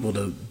allow people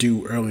to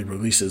do early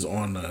releases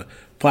on the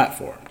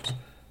platforms,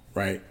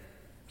 right?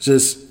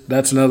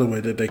 That's another way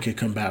that they could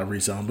combat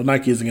reselling. But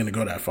Nike isn't going to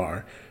go that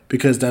far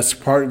because that's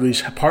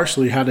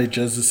partially how they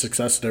judge the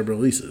success of their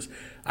releases.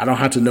 I don't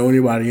have to know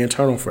anybody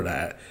internal for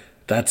that.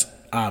 That's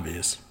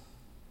obvious.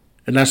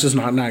 And that's just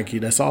not Nike.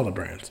 That's all the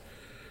brands.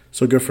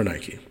 So good for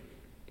Nike.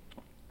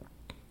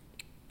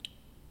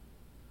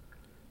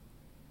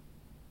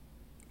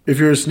 If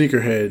you're a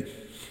sneakerhead,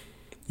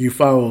 you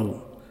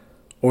follow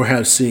or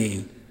have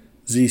seen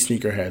Z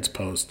Sneakerhead's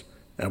post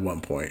at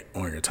one point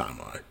on your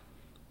timeline.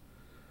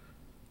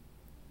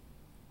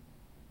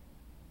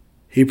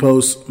 He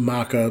posts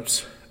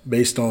mock-ups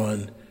based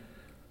on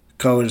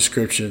color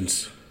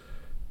descriptions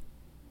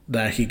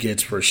that he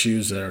gets for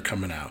shoes that are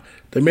coming out.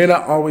 They may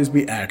not always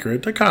be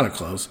accurate. They're kind of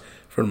close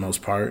for the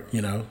most part,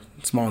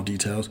 small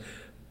details.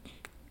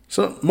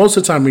 So most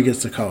of the time he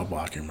gets the color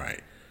blocking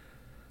right.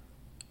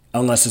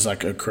 Unless it's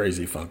like a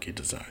crazy funky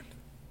design.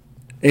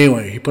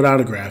 Anyway, he put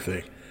out a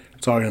graphic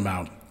talking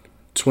about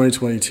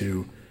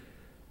 2022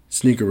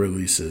 sneaker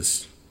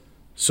releases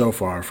so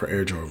far for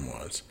Air Jordan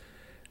 1s.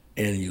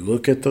 And you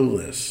look at the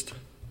list,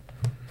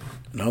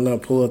 and I'm going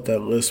to pull up that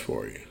list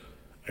for you.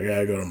 I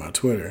got to go to my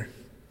Twitter,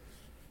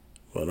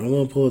 but I'm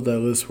going to pull up that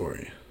list for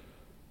you.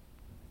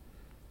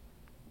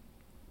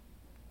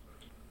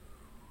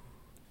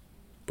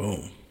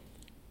 Boom.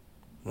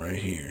 Right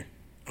here.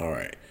 All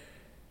right.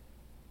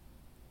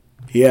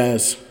 He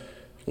has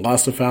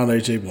Lost and Found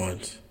AJ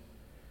 1s,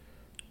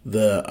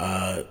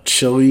 the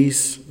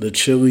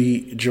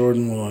Chili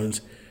Jordan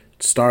 1s,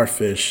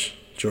 Starfish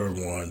Jordan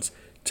 1s,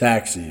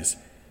 Taxis,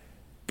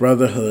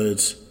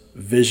 Brotherhoods,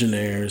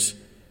 Visionaires.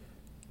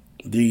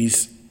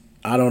 These,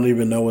 I don't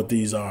even know what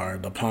these are.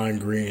 The Pine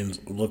Greens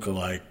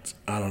lookalikes,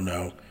 I don't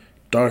know.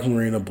 Dark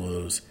Marina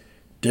Blues,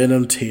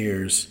 Denim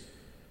Tears.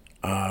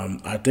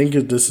 I think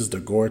this is the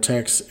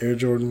Gore-Tex Air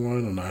Jordan 1.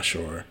 I'm not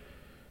sure.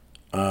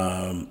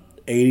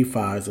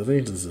 85s. I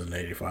think this is an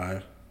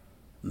 85.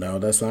 No,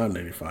 that's not an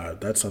 85.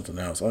 That's something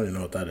else. I don't even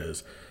know what that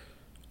is.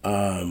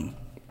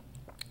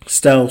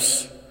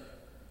 Stealths.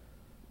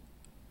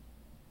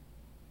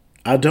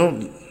 I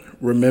don't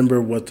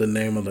remember what the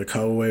name of the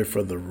colorway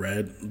for the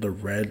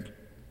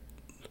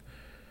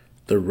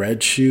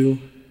red shoe.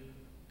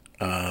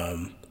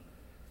 I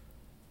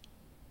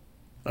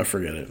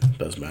forget it.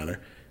 Doesn't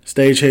matter.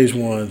 Stage Haze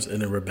 1s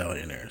and the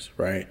Rebellionaires,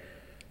 right?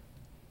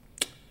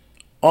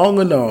 All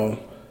in all,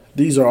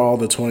 these are all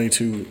the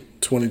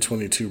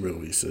 2022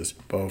 releases,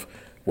 both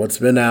what's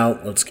been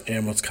out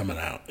and what's coming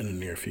out in the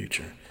near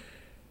future.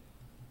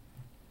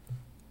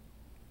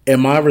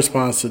 And my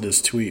response to this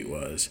tweet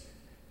was,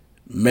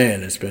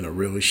 man, it's been a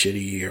really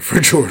shitty year for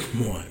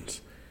Jordan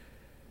 1s.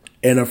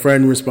 And a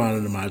friend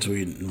responded to my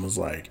tweet and was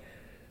like,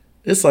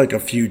 it's like a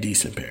few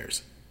decent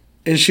pairs.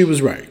 And she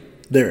was right.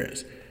 There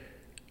is.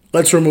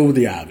 Let's remove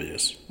the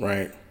obvious,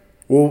 right?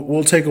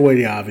 We'll take away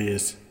the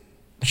obvious.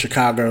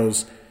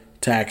 Chicago's,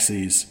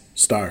 Taxis,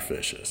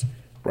 Starfishes,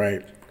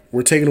 right?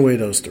 We're taking away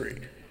those three.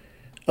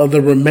 Of the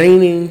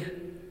remaining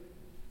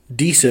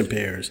decent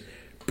pairs,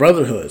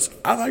 Brotherhoods.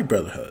 I like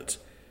Brotherhoods.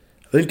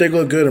 I think they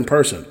look good in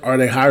person. Are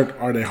they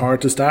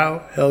hard to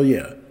style? Hell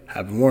yeah.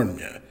 Haven't worn them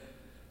yet.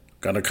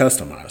 Gotta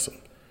customize them.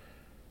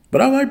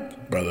 But I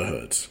like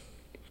Brotherhoods.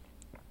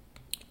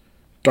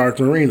 Dark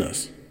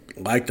Marinas.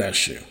 Like that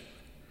shoe.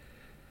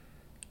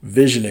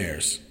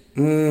 Visionaires.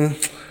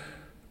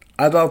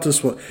 I thought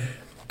this one.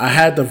 I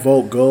had the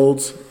Volt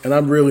Golds, and I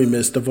really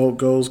missed the Volt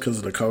Golds because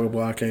of the color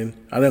blocking.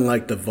 I didn't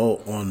like the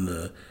Volt on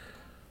the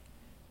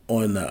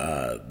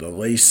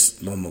lace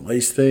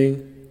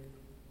thing,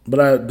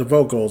 but the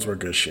Volt Golds were a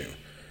good shoe.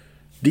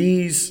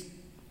 These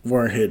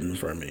weren't hidden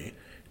for me.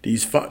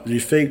 These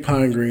fake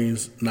pine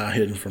greens not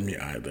hidden for me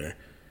either.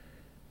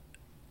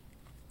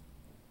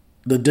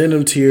 The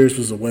Denim Tears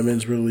was a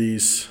women's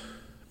release.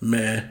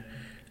 Meh.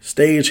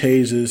 Stage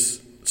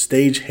Haze.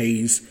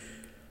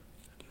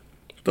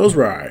 Those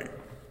were alright.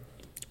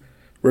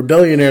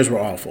 Rebellionaires were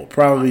awful.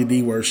 Probably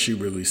the worst shoe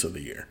release of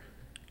the year.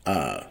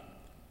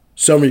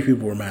 So many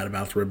people were mad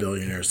about the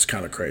Rebellionaires. It's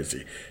kind of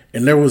crazy.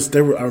 And I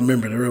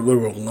remember there were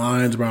literal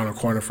lines around the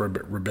corner for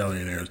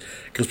Rebellionaires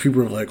because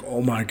people were like,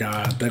 "Oh my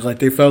god!"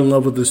 They fell in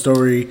love with the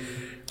story.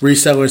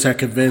 Resellers had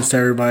convinced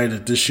everybody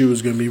that this shoe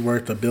was going to be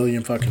worth $1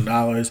 billion fucking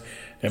dollars,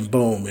 and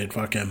boom, it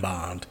fucking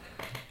bombed.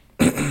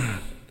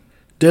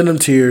 Denim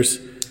Tears.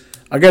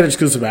 I got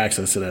exclusive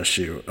access to that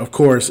shoe. Of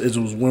course, it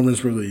was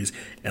women's release,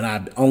 and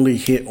I only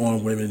hit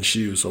on women's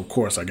shoes, so of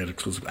course I get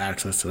exclusive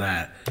access to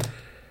that.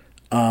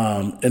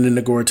 And then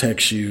the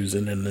Gore-Tex shoes,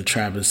 and then the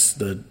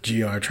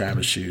GR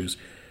Travis shoes.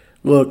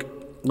 Look,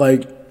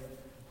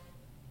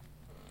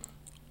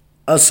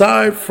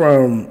 aside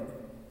from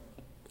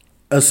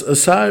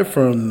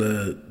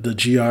the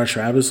GR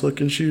Travis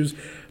looking shoes,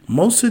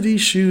 most of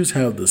these shoes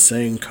have the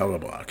same color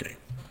blocking,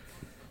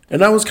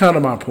 and that was kind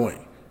of my point.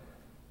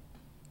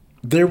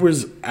 There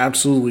was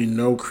absolutely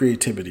no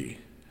creativity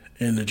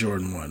in the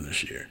Jordan 1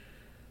 this year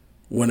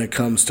when it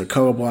comes to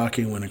color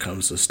blocking, when it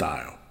comes to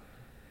style.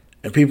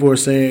 And people are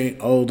saying,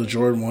 oh, the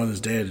Jordan 1 is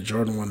dead, the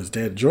Jordan 1 is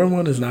dead. The Jordan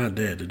 1 is not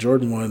dead. The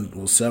Jordan 1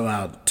 will sell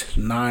out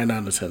 9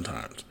 out of 10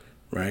 times,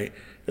 right?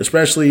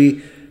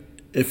 Especially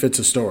if it's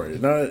a story,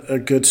 not a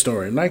good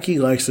story. Nike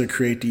likes to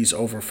create these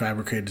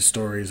over-fabricated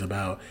stories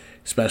about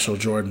special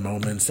Jordan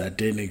moments that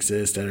didn't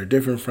exist, that are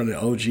different from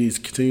the OGs,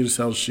 continue to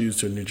sell shoes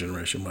to a new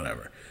generation,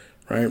 whatever.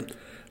 Right?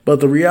 But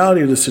the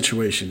reality of the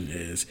situation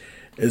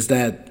is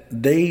that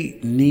they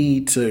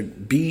need to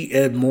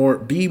be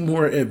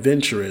more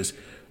adventurous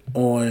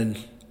on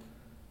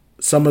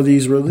some of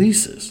these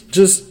releases.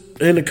 Just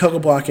in the color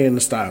blocking and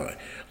the styling.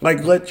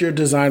 Like, let your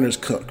designers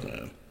cook,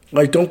 man.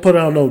 Like, don't put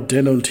out no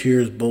denim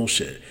tiers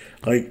bullshit.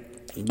 Like,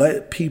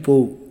 let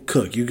people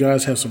cook. You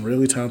guys have some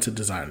really talented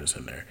designers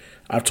in there.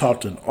 I've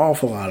talked an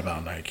awful lot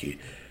about Nike,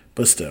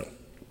 but still,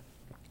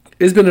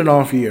 it's been an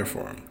off year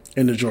for them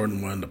in the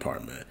Jordan 1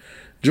 department.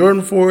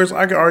 Jordan 4s,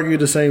 I could argue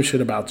the same shit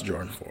about the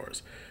Jordan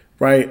 4s,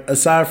 right?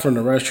 Aside from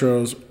the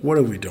retros, what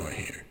are we doing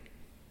here?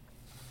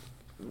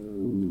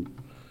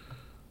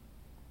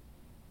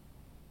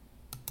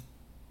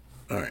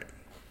 All right.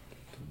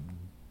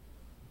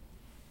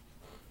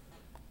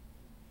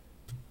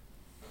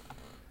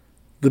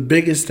 The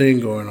biggest thing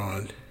going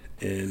on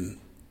in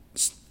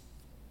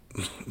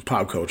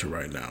pop culture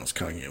right now is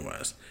Kanye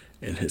West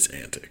and his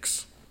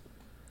antics.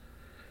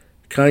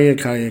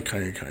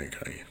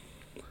 Kanye.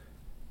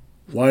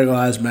 White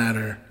Lives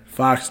Matter,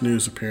 Fox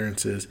News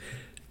appearances,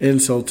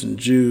 insulting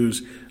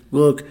Jews.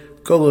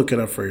 Look, go look it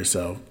up for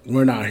yourself.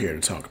 We're not here to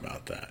talk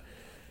about that.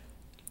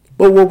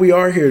 But what we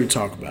are here to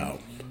talk about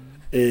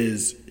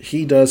is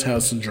he does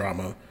have some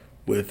drama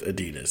with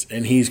Adidas,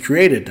 and he's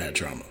created that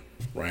drama,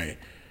 right?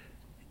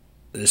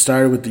 It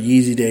started with the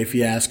Yeezy Day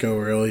fiasco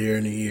earlier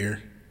in the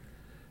year,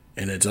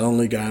 and it's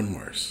only gotten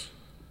worse,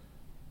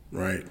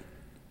 right?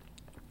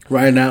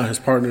 Right now, his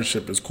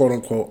partnership is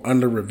quote-unquote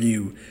under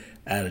review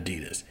at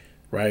Adidas,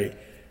 right?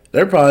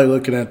 They're probably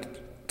looking at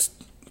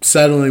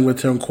settling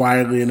with him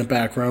quietly in the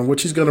background,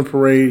 which he's going to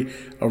parade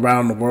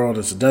around the world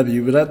as a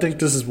W, but I think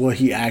this is what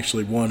he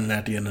actually wanted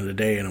at the end of the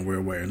day in a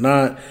weird way or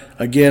not.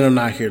 Again, I'm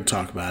not here to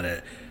talk about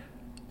it.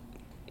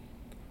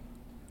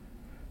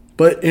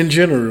 But in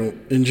general,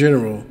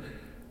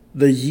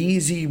 the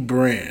Yeezy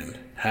brand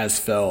has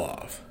fell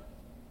off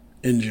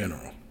in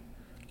general.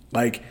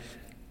 Like,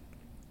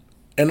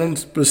 and I'm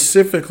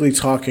specifically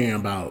talking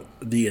about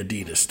the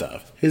Adidas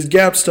stuff. His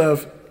Gap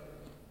stuff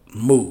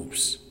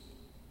moves.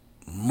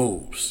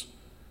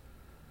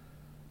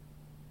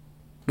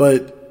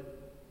 But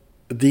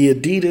the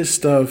Adidas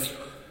stuff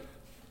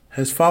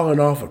has fallen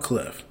off a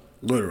cliff,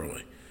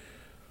 literally.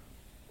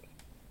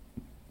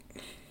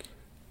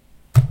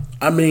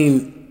 I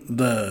mean,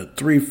 the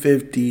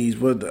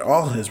 350s,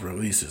 all his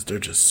releases, they're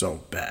just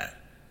so bad.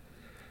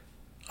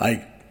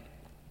 Like,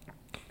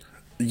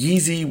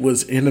 Yeezy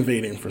was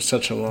innovating for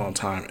such a long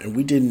time, and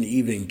we didn't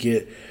even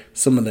get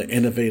some of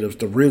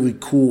the really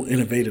cool,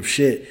 innovative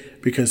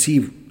shit because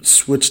he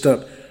switched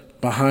up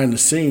behind the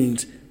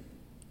scenes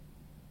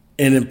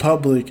and in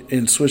public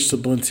and switched to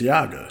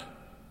Balenciaga.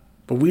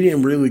 But we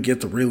didn't really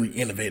get the really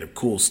innovative,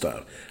 cool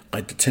stuff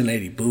like the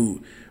 1080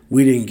 boot.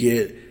 We didn't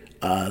get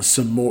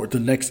some more, the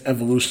next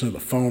evolution of the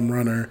foam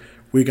runner.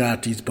 We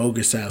got these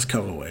bogus ass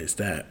colorways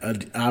that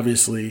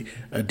obviously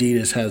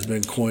Adidas has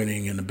been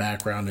coining in the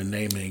background and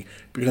naming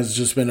because it's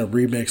just been a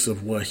remix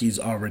of what he's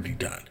already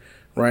done,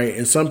 right?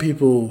 And some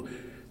people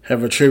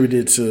have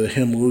attributed to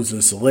him losing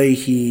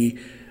Salehi,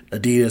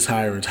 Adidas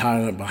hiring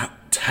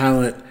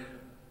talent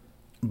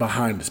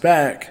behind his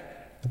back,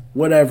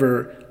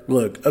 whatever.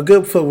 Look, a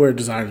good footwear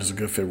designer is a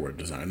good footwear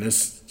designer.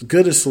 As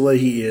good as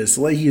Salehi is,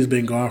 Salehi has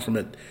been gone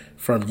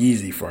from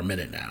Yeezy for a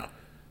minute now.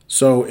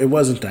 So it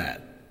wasn't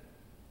that,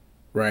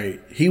 right?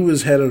 He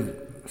was head of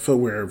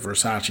footwear at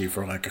Versace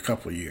for like a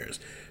couple of years.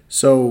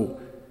 So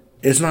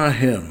it's not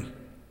him.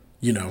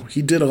 You know,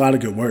 he did a lot of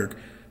good work,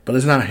 but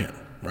it's not him,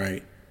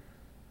 right?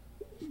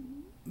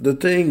 The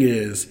thing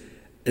is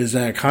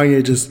that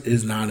Kanye just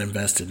is not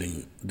invested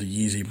in the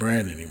Yeezy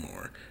brand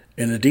anymore.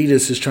 And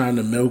Adidas is trying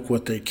to milk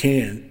what they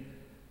can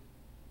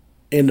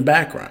in the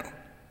background.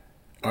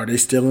 Are they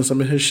stealing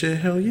some of his shit?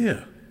 Hell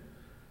yeah.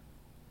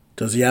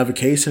 Does he have a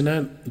case in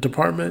that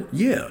department?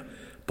 Yeah.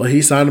 But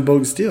he signed a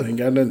bogus deal. Ain't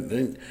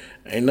nothing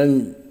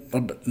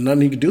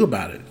he could do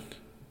about it.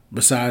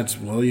 Besides,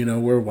 well, you know,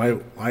 wear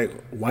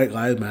white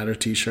Lives Matter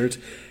t-shirts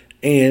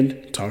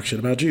and talk shit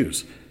about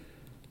Jews.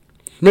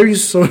 Maybe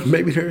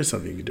there is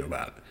something you can do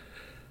about it.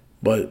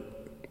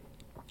 But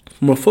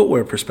from a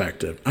footwear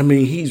perspective, I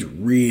mean, he's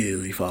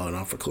really fallen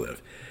off a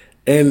cliff.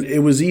 And it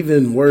was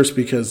even worse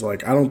because,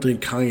 like, I don't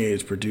think Kanye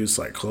has produced,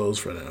 like, clothes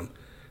for them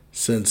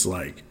since,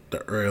 like,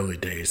 the early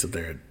days of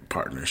their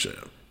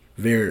partnership.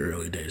 Very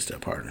early days of their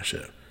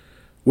partnership.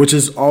 Which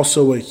is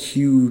also a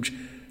huge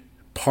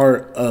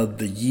part of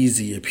the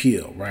Yeezy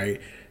appeal,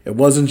 right? It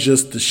wasn't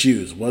just the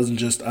shoes. It wasn't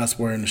just us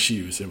wearing the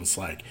shoes. It was,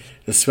 like,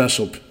 the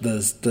special,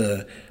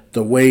 the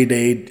way him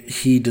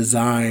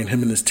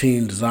and his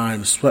team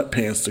designed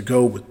sweatpants to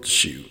go with the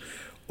shoe.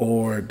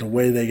 Or the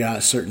way they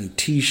got certain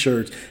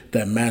t-shirts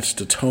that matched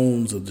the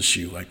tones of the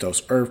shoe, like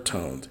those earth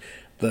tones.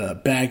 The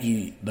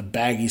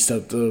baggy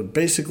stuff,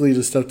 basically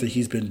the stuff that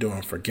he's been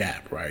doing for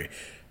Gap, right?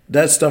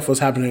 That stuff was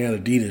happening at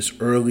Adidas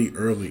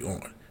early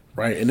on,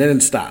 right? And then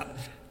it stopped.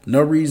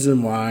 No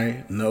reason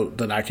why,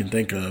 that I can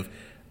think of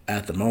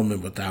at the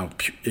moment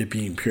without it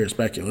being pure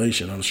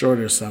speculation. I'm sure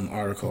there's some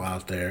article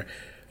out there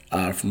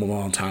from a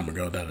long time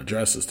ago that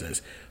addresses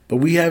this, but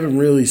we haven't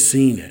really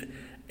seen it.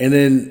 And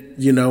then,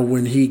 you know,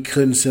 when he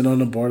couldn't sit on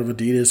the board of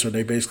Adidas, or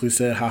they basically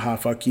said, haha,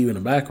 fuck you in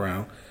the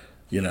background,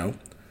 you know,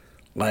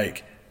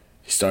 like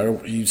he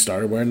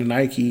started wearing the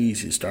Nikes,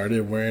 he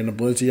started wearing the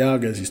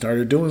Balenciagas, he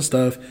started doing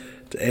stuff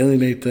to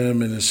alienate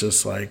them, and it's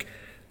just like,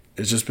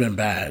 it's just been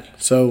bad.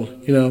 So,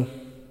 you know,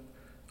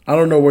 I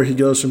don't know where he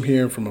goes from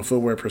here from a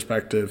footwear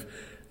perspective,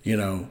 you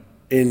know,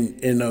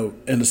 in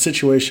a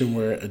situation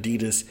where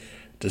Adidas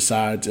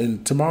decides,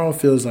 and tomorrow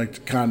feels like the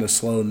kind of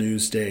slow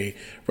news day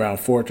around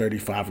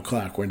 4:30, 5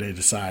 o'clock when they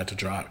decide to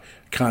drop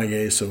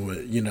Kanye, so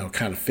it, you know,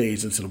 kind of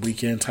fades into the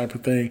weekend type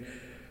of thing.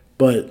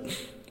 But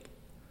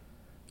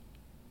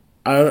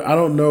I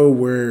don't know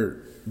where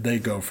they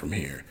go from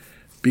here,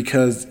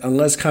 because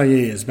unless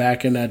Kanye is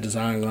back in that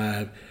design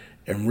lab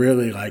and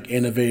really like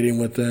innovating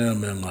with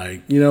them, and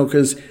like, you know,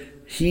 because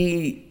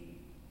he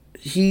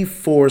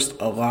forced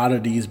a lot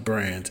of these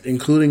brands,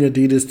 including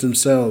Adidas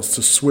themselves,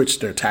 to switch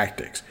their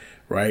tactics,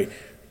 right?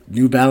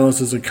 New Balance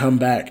has come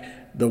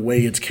back the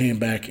way it's came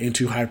back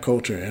into hype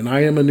culture, and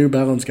I am a New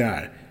Balance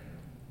guy.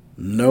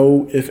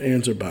 No ifs,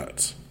 ands, or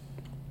buts.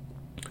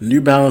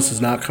 New Balance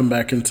has not come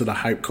back into the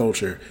hype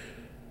culture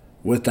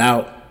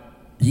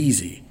without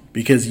Yeezy,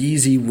 because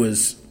Yeezy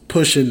was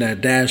pushing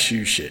that dash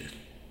shoe shit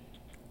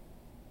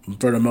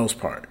for the most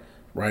part,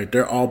 right?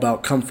 They're all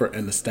about comfort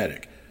and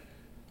aesthetic.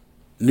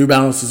 New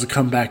Balance has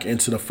come back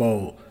into the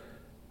fold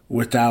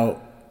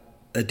without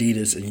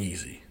Adidas and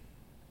Yeezy.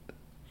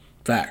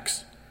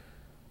 Facts.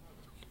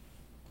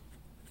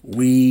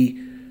 We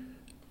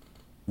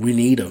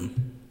need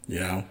him,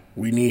 you know.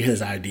 We need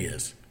his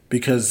ideas,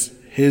 because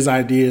his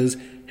ideas,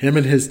 him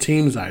and his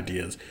team's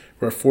ideas,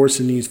 were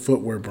forcing these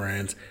footwear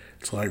brands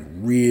to like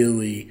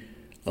really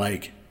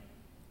like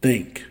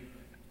think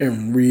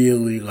and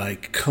really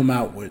like come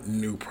out with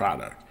new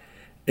product.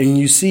 And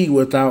you see,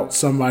 without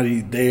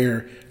somebody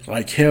there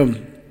like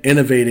him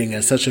innovating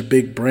at such a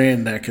big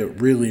brand that could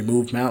really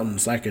move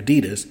mountains, like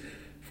Adidas,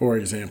 for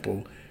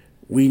example,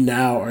 we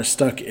now are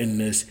stuck in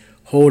this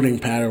holding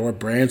pattern where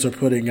brands are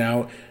putting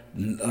out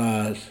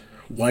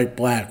white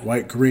black,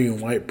 white green,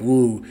 white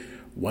blue,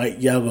 white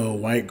yellow,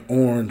 white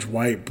orange,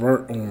 white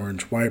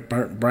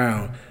burnt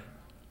brown,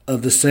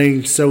 of the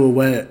same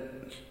silhouette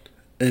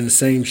and the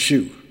same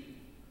shoe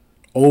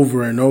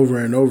over and over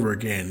and over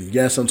again.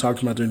 Yes, I'm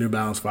talking about the New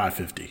Balance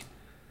 550.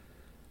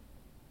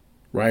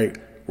 Right?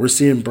 We're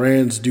seeing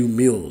brands do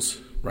meals,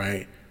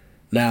 right?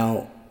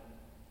 Now,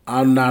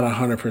 I'm not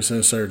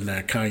 100% certain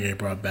that Kanye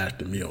brought back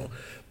the mule,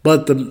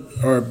 but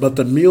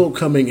the mule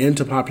coming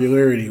into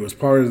popularity was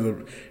partly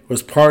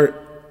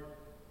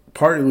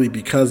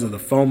because of the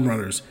foam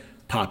runners'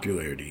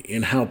 popularity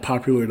and how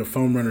popular the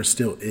foam runner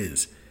still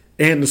is,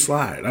 and the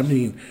slide. I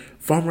mean,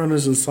 foam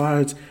runners and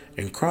slides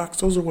and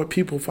Crocs, those are what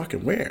people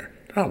fucking wear.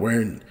 They're not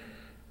wearing,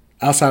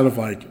 outside of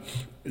like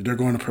they're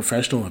going to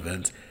professional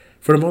events.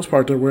 For the most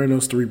part, they're wearing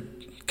those three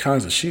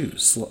kinds of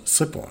shoes,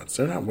 slip-ons.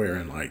 They're not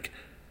wearing like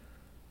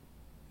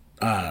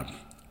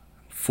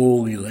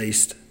fully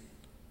laced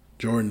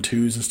Jordan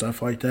 2s and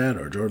stuff like that,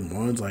 or Jordan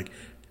 1s, like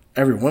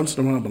every once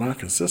in a while, but not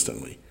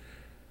consistently.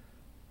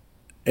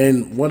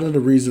 And one of the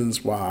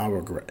reasons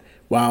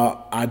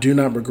while I do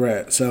not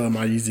regret selling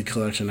my Yeezy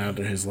collection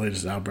after his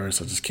latest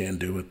outburst, I just can't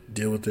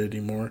deal with it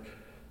anymore.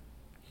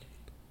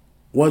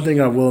 One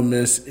thing I will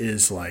miss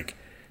is like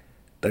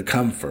the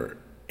comfort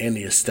and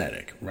the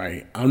aesthetic,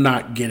 right? I'm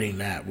not getting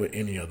that with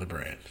any other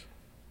brand.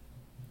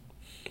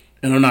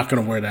 And I'm not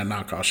going to wear that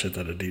knockoff shit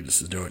that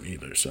Adidas is doing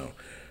either. So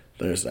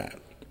there's that.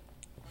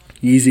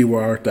 Yeezy,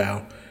 where art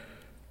thou?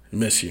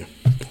 Miss you.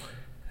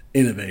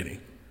 Innovating.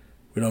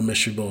 We don't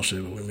miss your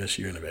bullshit, but we miss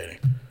you innovating.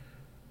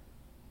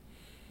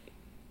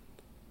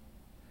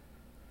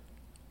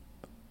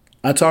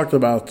 I talked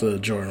about the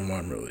Jordan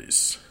 1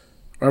 release.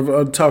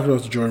 I've talked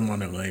about the Jordan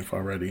 1 at length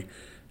already.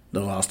 The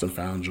Lost and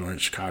Found joint in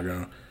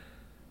Chicago.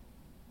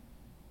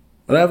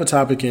 But I have a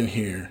topic in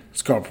here.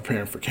 It's called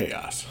Preparing for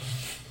Chaos.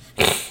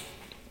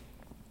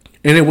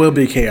 And it will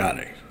be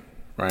chaotic,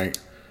 right?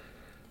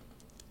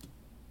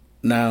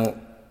 Now,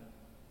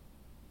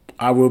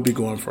 I will be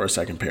going for a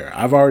second pair.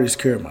 I've already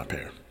secured my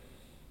pair.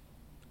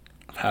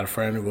 I've had a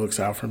friend who looks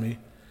out for me.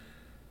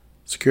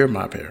 Secured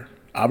my pair.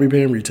 I'll be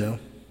paying retail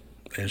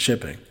and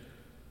shipping,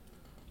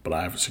 but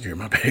I've secured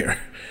my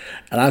pair.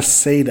 And I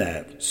say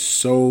that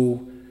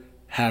so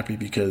happy,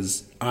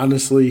 because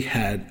honestly,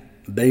 had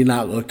they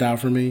not looked out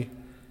for me,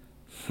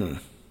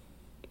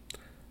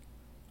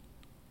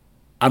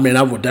 I mean,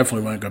 I would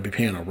definitely wasn't going to be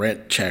paying a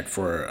rent check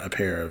for a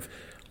pair of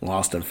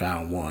Lost and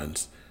Found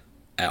ones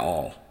at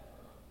all.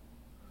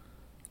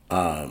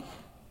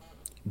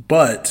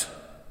 But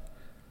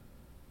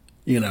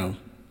you know,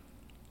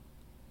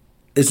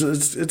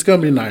 it's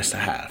going to be nice to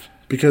have,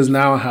 because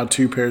now I have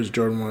two pairs of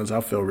Jordan 1s.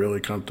 I feel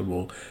really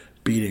comfortable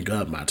beating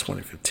up my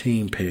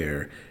 2015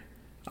 pair.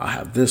 I'll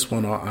have this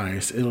one on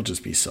ice. It'll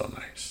just be so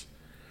nice.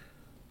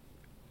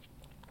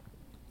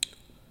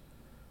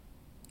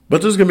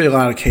 But there's going to be a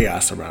lot of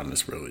chaos around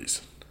this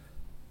release.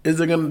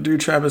 Is it going to do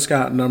Travis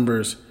Scott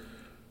numbers?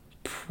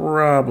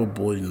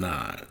 Probably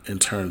not in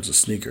terms of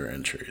sneaker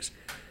entries.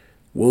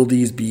 Will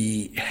these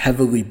be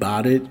heavily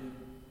botted?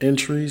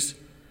 entries,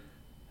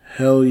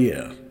 hell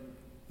yeah.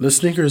 The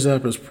sneakers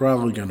app is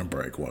probably going to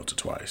break once or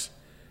twice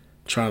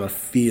trying to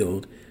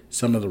field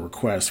some of the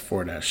requests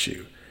for that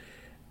shoe.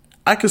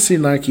 I could see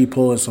Nike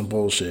pulling some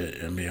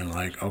bullshit and being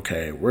like,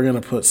 okay, we're going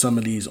to put some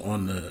of these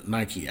on the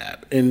Nike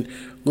app. And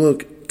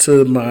look,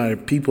 to my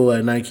people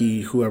at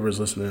Nike, whoever's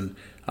listening,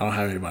 I don't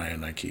have anybody at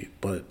Nike,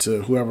 but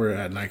to whoever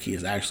at Nike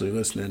is actually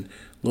listening,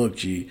 look,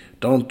 G,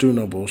 don't do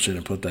no bullshit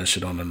and put that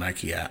shit on the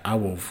Nike app. I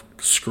will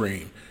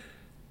scream.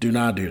 Do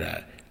not do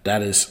that.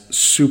 That is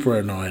super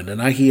annoying. The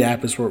Nike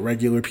app is for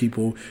regular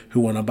people who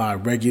want to buy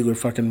regular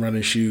fucking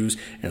running shoes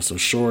and some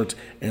shorts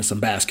and some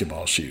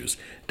basketball shoes.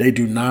 They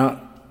do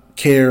not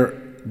care.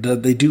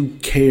 They do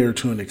care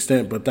to an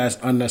extent, but that's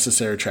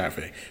unnecessary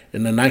traffic.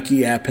 And the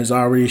Nike app has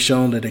already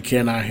shown that it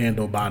cannot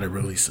handle body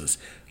releases.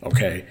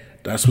 Okay,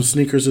 that's what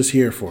sneakers is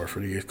here for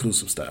the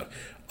exclusive stuff.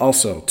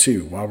 Also,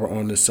 too, while we're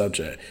on this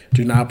subject,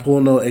 do not pull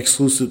no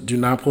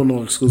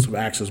exclusive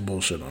access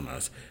bullshit on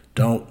us.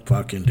 Don't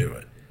fucking do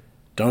it.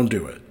 Don't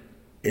do it.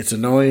 It's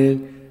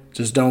annoying.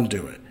 Just don't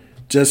do it.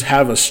 Just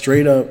have a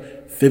straight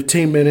up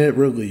 15-minute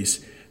release,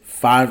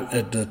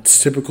 the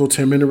typical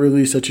 10-minute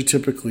release that you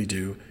typically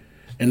do,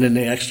 and then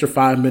the extra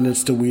 5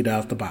 minutes to weed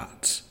out the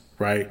bots,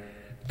 right?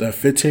 The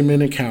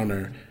 15-minute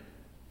counter,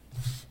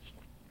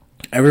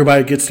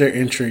 everybody gets their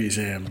entries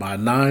in by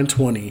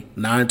 9:20,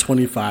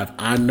 9:25.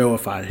 I know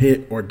if I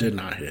hit or did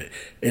not hit.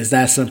 It's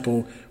that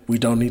simple. We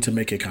don't need to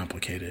make it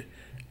complicated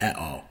at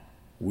all.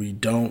 We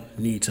don't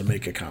need to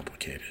make it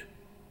complicated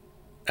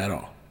at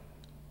all.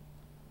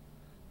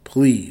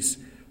 Please,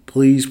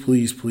 please,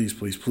 please, please,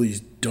 please, please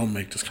don't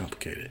make this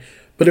complicated.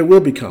 But it will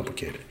be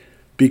complicated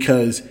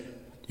because,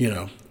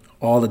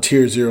 all the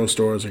tier 0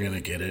 stores are going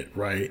to get it,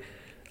 right?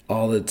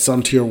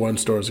 Some tier 1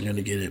 stores are going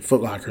to get it.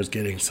 Foot Locker's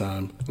getting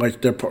some.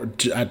 Like,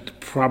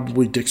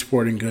 probably Dick's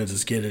Sporting Goods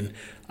is getting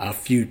a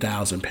few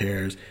thousand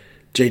pairs.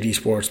 JD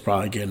Sports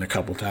probably getting a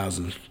couple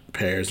thousand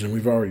pairs. And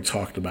we've already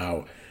talked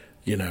about,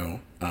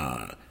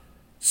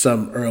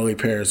 some early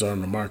pairs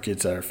on the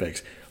markets that are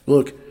fixed.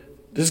 Look,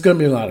 there's going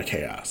to be a lot of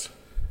chaos.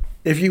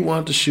 If you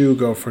want the shoe,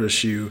 go for the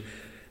shoe.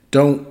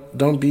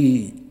 Don't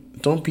be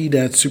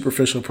that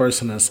superficial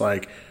person that's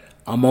like,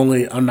 I'm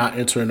not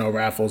entering no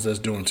raffles. That's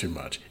doing too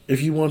much.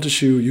 If you want the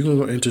shoe, you can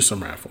go enter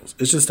some raffles.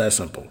 It's just that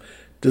simple.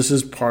 This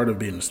is part of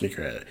being a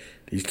sneakerhead.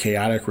 These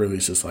chaotic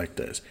releases like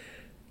this.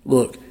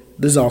 Look,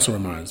 this also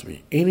reminds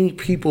me. Any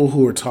people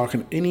who are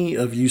talking, any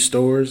of you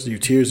stores, you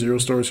tier 0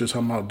 stores who are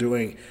talking about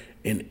doing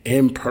an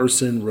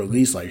in-person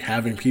release, like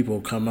having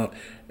people come up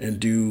and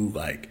do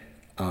like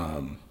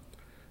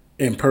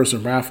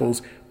in-person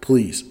raffles,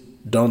 please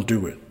don't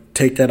do it.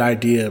 Take that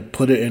idea,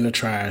 put it in the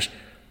trash,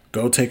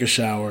 go take a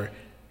shower,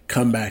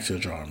 come back to the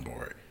drawing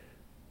board.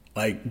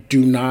 Like,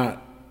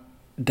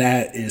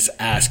 that is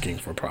asking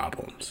for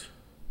problems.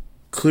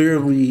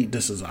 Clearly,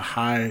 this is a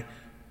high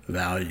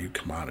value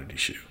commodity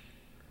shoe.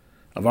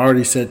 I've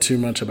already said too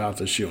much about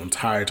this shoe. I'm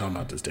tired of talking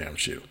about this damn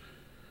shoe.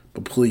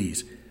 But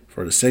please,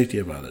 for the safety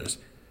of others,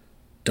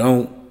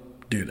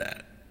 don't do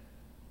that.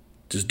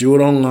 Just do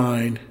it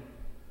online.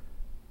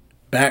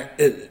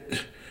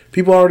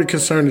 People are already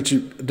concerned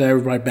that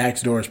everybody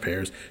backdoors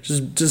pairs.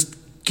 Just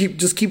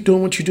keep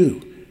doing what you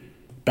do.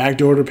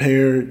 Backdoor the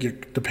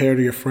pair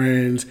to your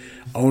friends,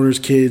 owners'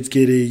 kids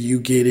get it,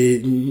 you get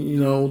it.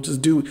 And,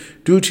 just do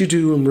what you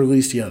do and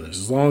release the others.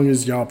 As long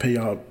as y'all pay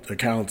y'all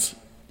accounts,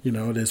 it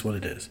is what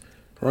it is,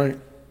 right?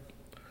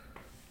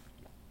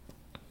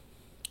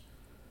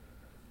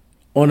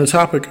 On the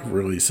topic of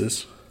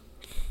releases,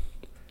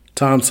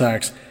 Tom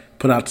Sachs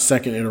put out the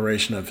second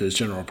iteration of his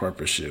general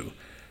purpose shoe.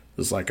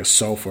 It's like a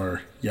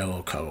sulfur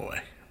yellow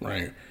colorway,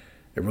 right?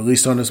 It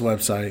released on his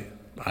website.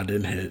 I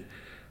didn't hit.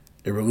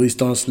 It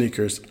released on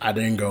sneakers. I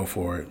didn't go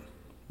for it,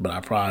 but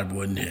I probably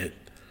wouldn't hit.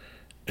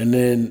 And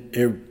then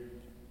it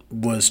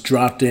was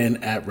dropped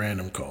in at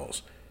random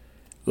calls.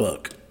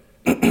 Look,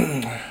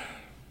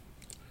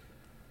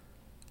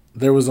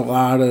 there was a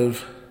lot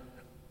of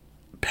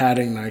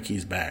patting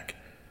Nike's back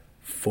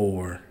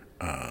for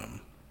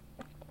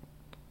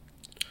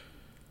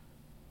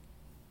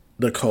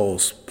the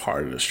Kohl's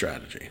part of the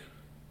strategy.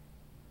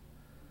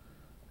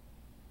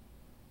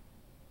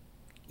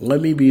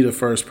 Let me be the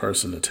first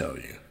person to tell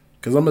you.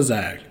 Because I'm a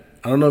zag.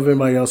 I don't know if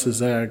anybody else is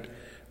zagged,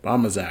 but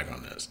I'm a zag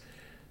on this.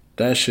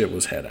 That shit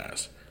was head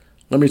ass.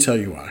 Let me tell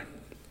you why.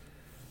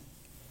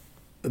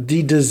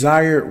 The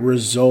desired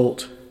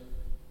result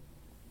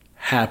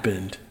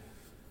happened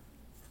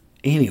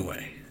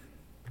anyway,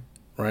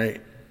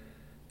 right?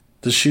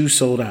 The shoe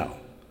sold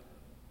out,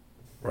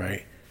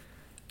 right?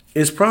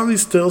 It's probably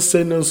still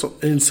sitting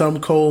in some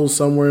Kohl's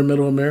somewhere in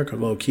Middle America,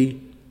 low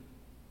key.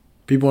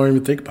 People don't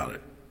even think about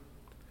it.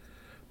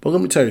 But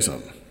let me tell you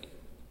something.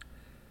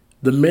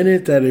 The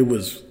minute that it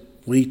was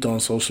leaked on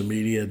social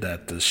media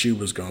that the shoe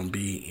was going to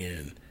be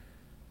in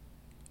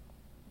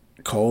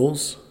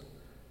Kohl's,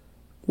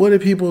 what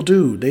did people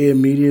do? They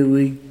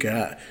immediately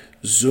got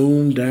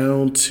zoomed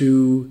down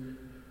to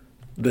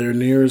their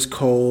nearest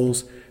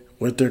Kohl's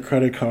with their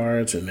credit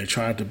cards and they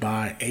tried to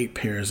buy 8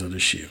 pairs of the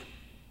shoe.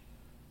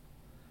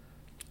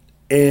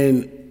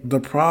 And the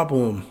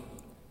problem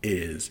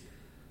is,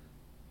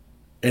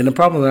 and the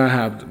problem that I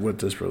have with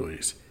this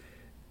release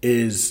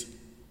is,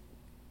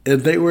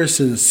 if they were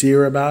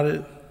sincere about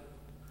it,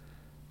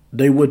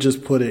 they would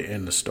just put it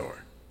in the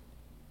store.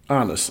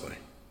 Honestly.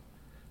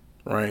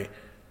 Right?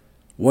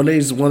 When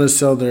they want to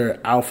sell their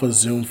Alpha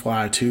Zoom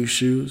Fly 2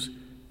 shoes,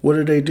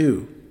 what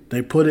do?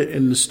 They put it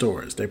in the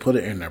stores. They put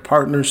it in their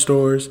partner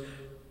stores,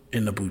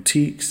 in the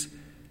boutiques,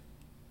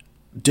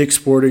 Dick's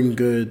Sporting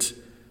Goods,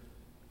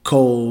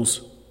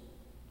 Kohl's,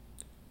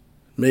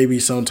 maybe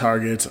some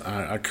Targets.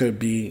 I could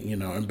be,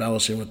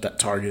 embellishing with that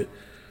Target.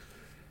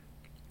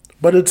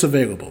 But it's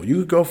available.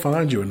 You could go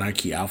find you a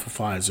Nike Alpha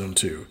Fly Zoom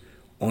 2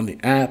 on the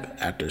app,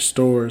 at their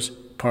stores,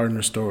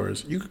 partner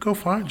stores. You could go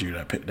find you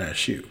that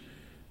shoe.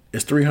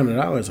 It's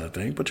 $300, I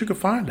think, but you could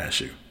find that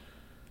shoe.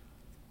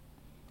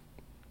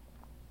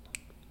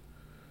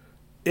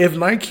 If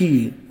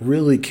Nike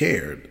really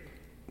cared,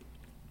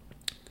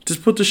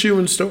 just put the shoe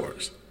in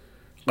stores.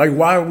 Like,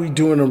 why are we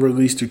doing a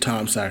release through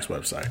Tom Sachs'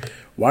 website?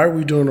 Why are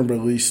we doing a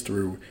release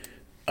through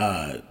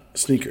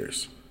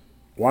sneakers?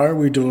 Why are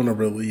we doing a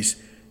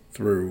release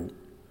through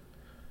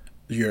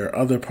your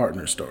other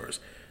partner stores?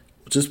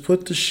 Just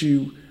put the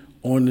shoe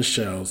on the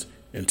shelves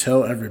and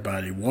tell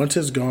everybody, once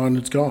it's gone,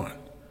 it's gone.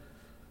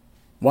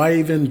 Why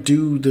even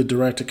do the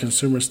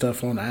direct-to-consumer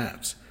stuff on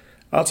apps?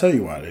 I'll tell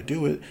you why they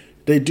do it.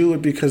 They do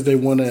it because they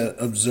want to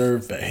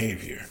observe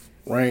behavior,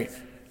 right?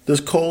 This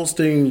Kohl's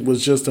thing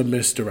was just a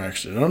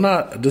misdirection.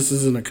 This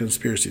isn't a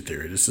conspiracy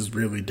theory. This is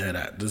really dead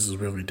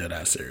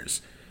ass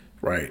serious,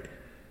 right?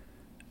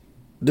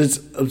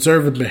 This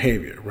observing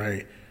behavior,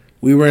 right?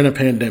 We were in a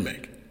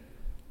pandemic,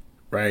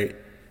 right?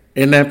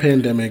 In that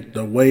pandemic,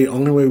 the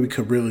only way we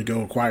could really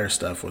go acquire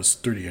stuff was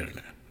through the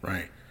internet,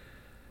 right?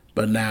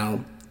 But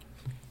now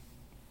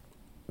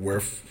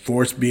we're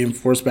being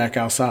forced back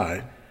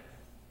outside,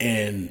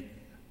 and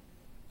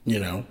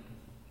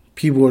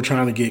people are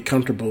trying to get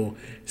comfortable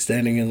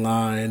standing in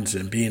lines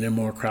and being in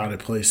more crowded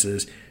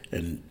places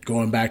and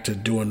going back to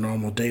doing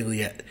normal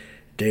daily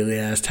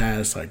ass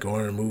tasks like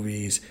going to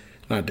movies.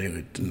 Not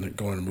daily,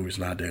 going to movies,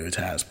 not daily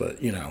tasks, but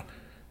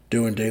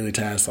doing daily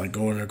tasks like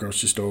going to the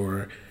grocery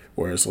store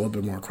where it's a little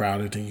bit more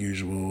crowded than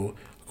usual.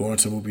 Going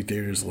to movie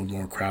theaters is a little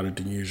more crowded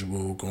than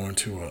usual. Going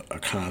to a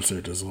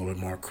concert is a little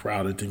bit more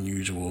crowded than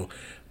usual.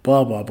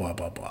 Blah, blah, blah,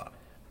 blah, blah.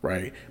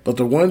 Right? But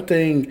the one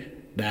thing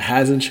that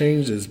hasn't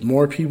changed is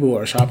more people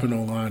are shopping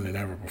online than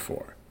ever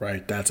before.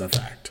 Right? That's a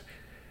fact.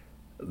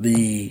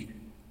 The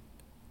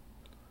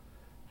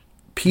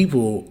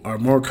people are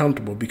more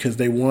comfortable because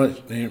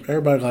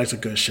everybody likes a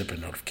good shipping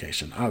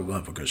notification. I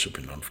love a good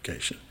shipping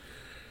notification.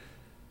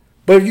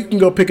 But if you can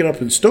go pick it up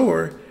in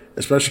store,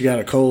 especially at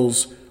a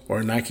Kohl's or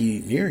a Nike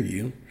near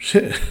you,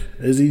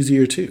 it's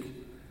easier too.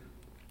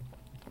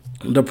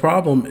 The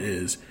problem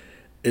is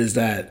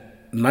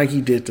that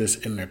Nike did this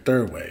in their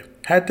third wave.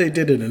 Had they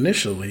did it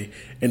initially,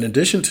 in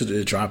addition to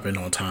the dropping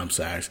on Tom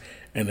Sachs,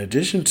 in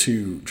addition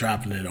to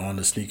dropping it on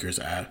the sneakers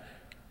app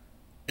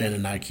and the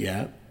Nike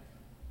app,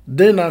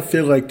 then I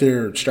feel like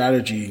their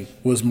strategy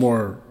was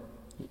more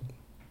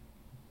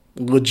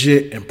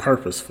legit and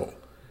purposeful.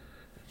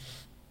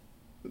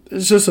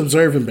 It's just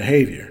observing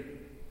behavior.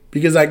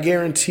 Because I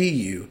guarantee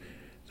you,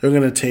 they're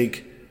going to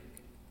take,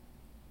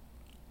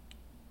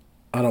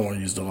 I don't want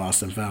to use the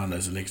Lost and Found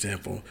as an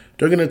example.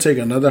 They're going to take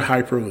another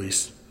hype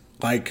release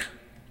like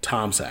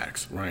Tom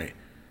Sachs, right?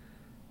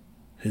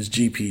 His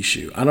GP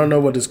shoe. I don't know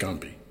what it's going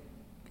to be.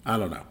 I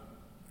don't know.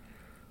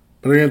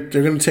 But they're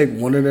going to take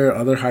one of their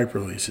other hype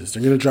releases.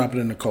 They're going to drop it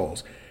into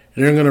Kohl's.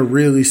 And they're going to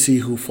really see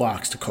who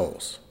flocks to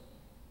Kohl's,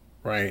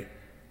 right?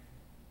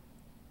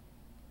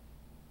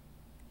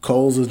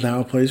 Kohl's is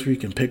now a place where you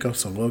can pick up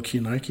some low-key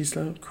Nike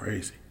stuff.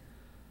 Crazy.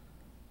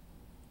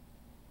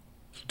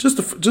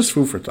 Just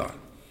food for thought.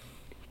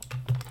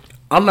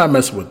 I'm not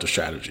messing with the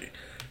strategy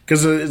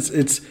because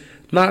it's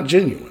not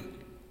genuine.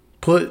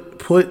 Put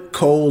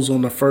Kohl's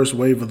on the first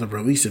wave of the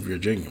release if you're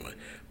genuine.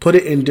 Put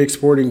it in Dick's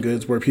Sporting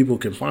Goods where people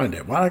can find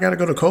it. Why do I got to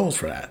go to Kohl's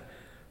for that?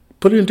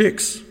 Put it in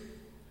Dick's.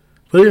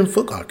 Put it in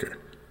Foot Locker.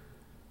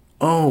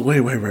 Oh, wait.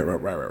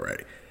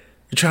 You're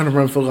trying to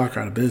run Foot Locker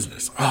out of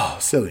business. Oh,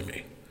 silly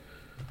me.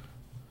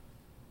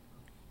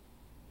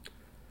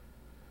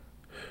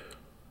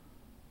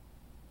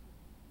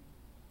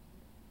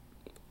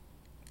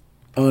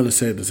 I'm going to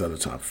save this other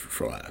topic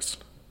for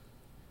last.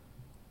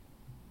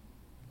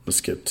 Let's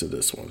skip to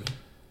this one.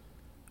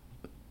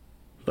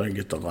 So I can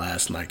get the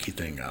last Nike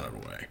thing out of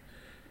the way.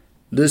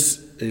 This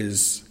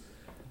is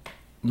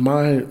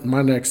my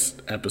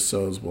next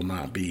episodes will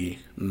not be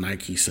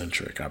Nike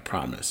centric, I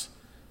promise.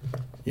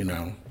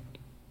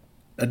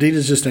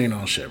 Adidas just ain't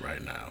on shit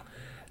right now.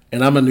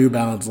 And I'm a New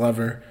Balance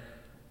lover.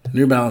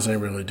 New Balance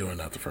ain't really doing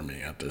nothing for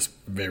me at this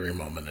very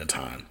moment in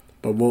time.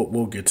 But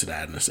we'll get to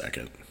that in a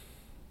second.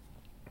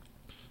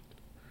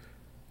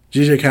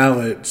 DJ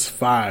Khaled's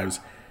Fives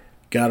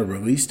got a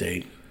release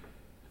date,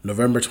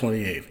 November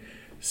 28th.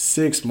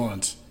 7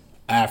 months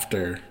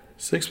after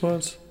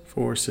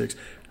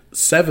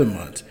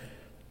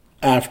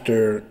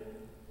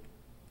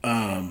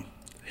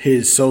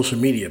his social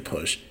media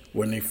push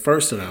when they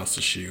first announced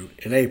the shoe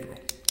in April.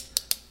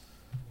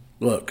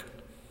 Look,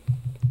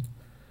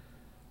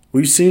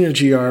 we've seen a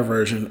GR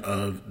version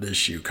of this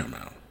shoe come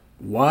out.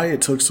 Why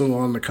it took so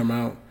long to come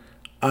out,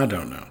 I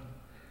don't know.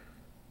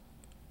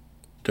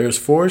 There's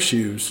 4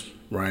 shoes,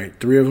 right?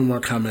 3 of them are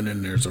coming,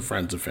 and there's a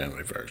friends and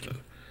family version.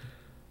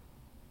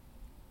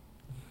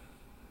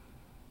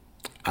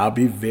 I'll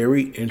be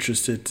very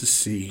interested to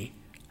see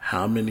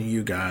how many of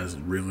you guys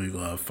really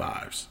love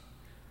 5s.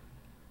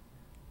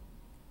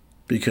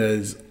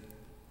 Because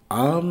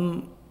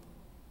I'm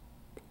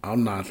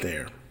not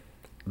there.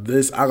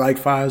 I like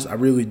 5s, I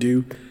really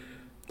do.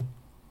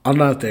 I'm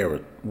not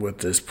there with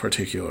this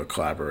particular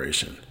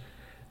collaboration.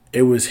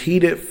 It was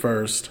heated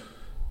first,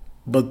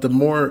 but the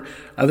more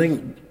I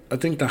think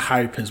the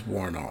hype has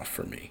worn off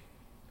for me.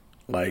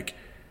 Like,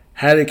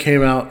 had it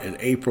came out in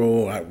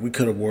April, we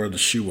could have wore the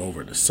shoe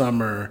over the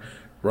summer,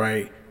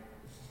 right?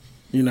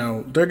 You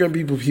know, there are gonna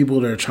be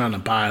people that are trying to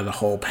buy the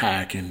whole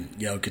pack and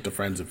get the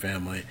friends and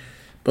family,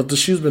 but the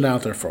shoe's been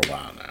out there for a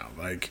while now.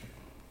 Like,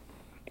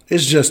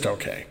 it's just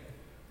okay,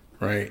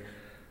 right?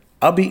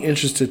 I'll be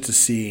interested to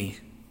see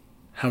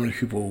how many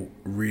people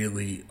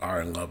really are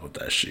in love with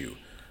that shoe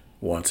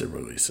once it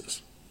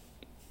releases.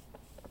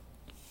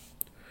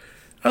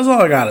 That's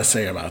all I got to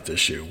say about this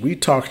shoe. We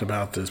talked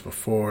about this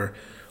before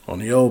on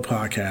the old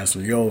podcast,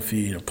 on the old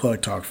feed, a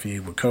Plug Talk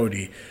feed with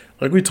Cody.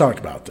 Like, we talked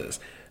about this.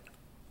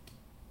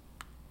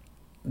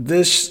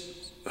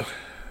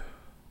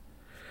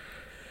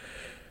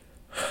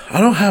 I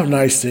don't have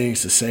nice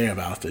things to say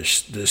about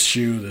this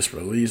shoe, this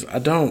release. I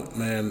don't,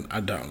 man. I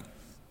don't.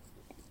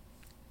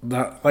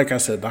 Like I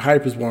said, the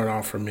hype is worn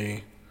off for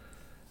me.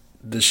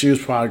 The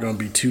shoe's probably going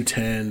to be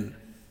 $210.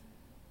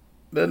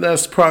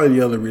 That's probably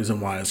the other reason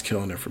why it's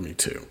killing it for me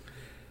too.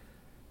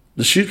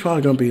 The shoe's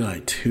probably going to be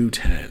like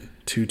 $210,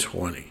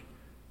 $220.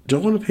 Do I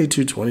want to pay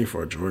 $220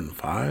 for a Jordan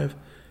 5?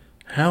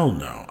 Hell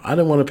no. I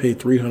didn't want to pay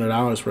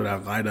 $300 for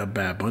that light up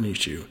Bad Bunny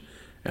shoe,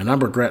 and I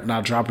regret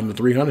not dropping the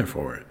 $300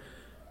 for it.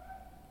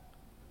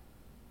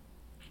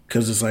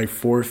 Because it's like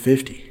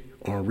 $450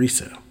 on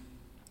resale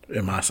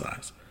in my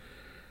size.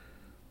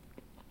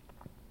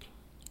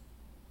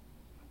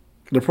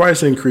 The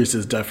price increase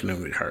is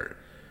definitely hurt.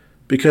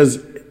 Because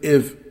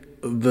if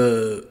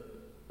the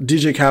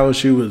DJ Khaled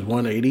shoe was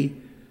 $180,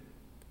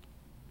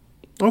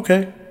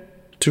 okay,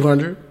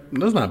 $200,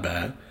 that's not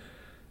bad.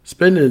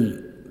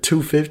 Spending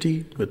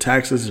 $250 with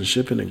taxes and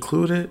shipping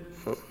included,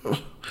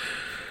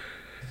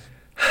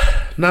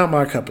 not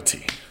my cup of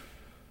tea.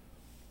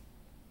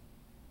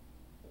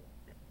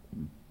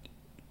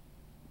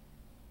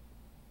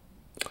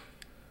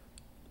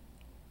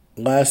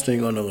 Last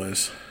thing on the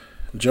list,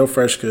 Joe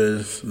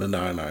Freshgoods, the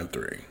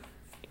 993.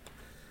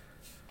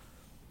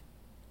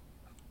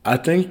 I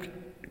think,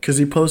 because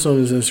he posted on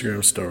his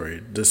Instagram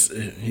story,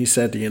 he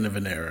said the end of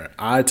an era.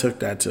 I took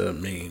that to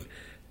mean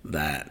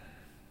that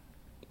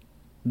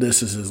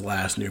this is his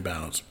last New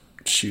Balance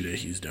shoe that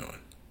he's doing,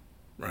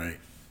 right?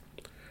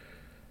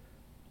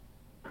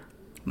 I'm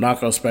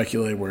not going to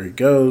speculate where he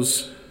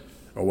goes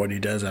or what he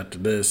does after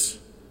this.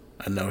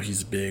 I know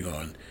he's big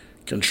on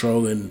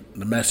controlling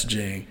the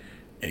messaging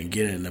and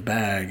getting in the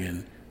bag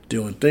and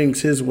doing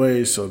things his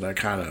way, so that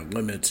kind of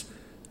limits,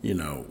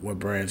 what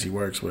brands he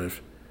works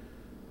with.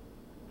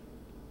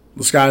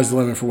 The sky's the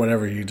limit for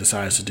whatever he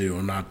decides to do.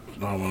 I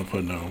don't want to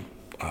put no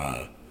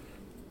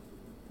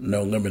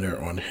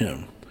limiter on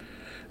him.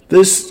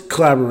 This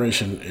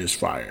collaboration is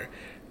fire.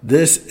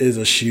 This is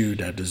a shoe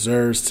that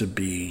deserves to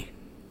be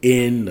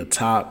in the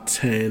top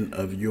 10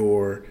 of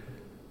your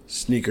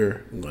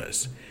sneaker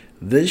list.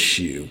 This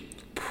shoe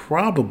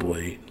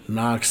probably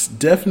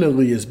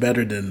definitely is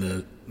better than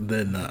the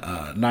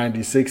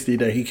 9060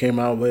 that he came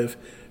out with,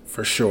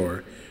 for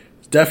sure.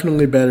 It's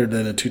definitely better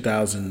than a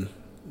 2000.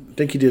 I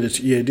think he did it.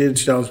 Yeah, he did a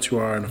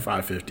 2002R and a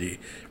 550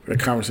 for the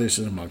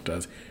Conversations Amongst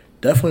Us.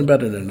 Definitely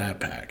better than that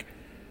pack.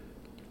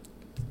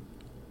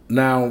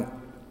 Now,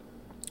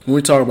 when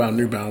we talk about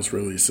New Balance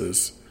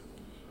releases,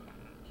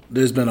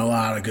 there's been a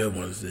lot of good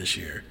ones this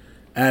year,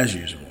 as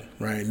usual,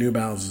 right? New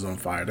Balance is on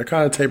fire. They're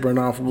kind of tapering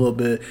off a little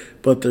bit,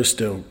 but they're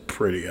still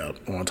pretty up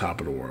on top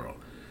of the world.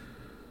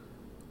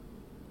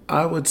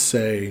 I would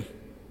say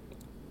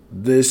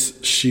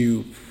this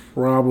shoe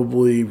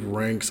probably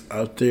ranks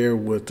up there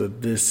with the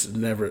This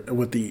Never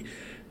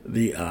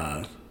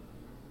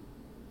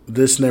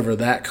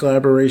That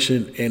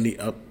collaboration and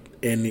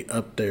the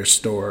Up There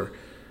Store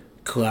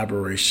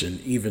collaboration,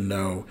 even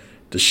though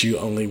the shoe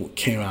only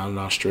came out in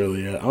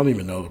Australia. I don't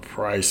even know the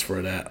price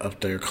for that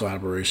Up There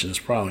collaboration. It's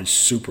probably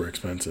super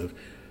expensive.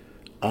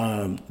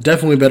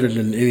 Definitely better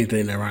than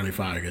anything that Ronnie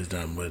Fieg has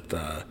done with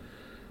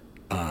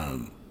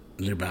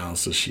New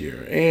Balance this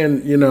year.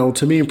 And,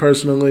 to me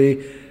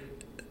personally,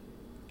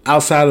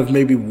 outside of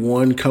maybe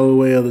one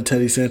colorway of the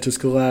Teddy Santis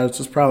collabs,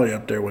 it's probably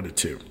up there with it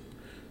too.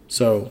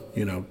 So,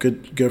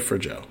 good for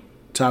Joe.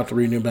 Top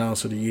 3 New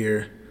Balance of the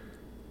year.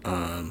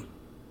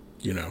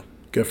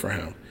 Good for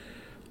him.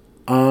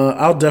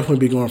 I'll definitely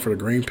be going for the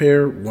green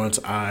pair once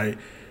I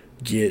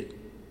get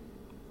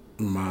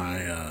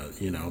my,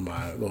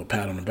 my little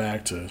pat on the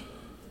back to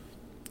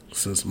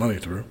send some money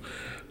through.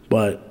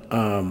 But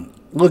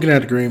looking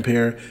at the green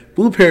pair,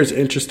 blue pair is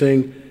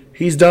interesting.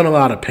 He's done a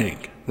lot of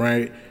pink,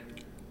 right?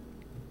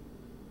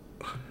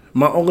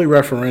 My only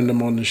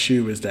referendum on the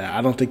shoe is that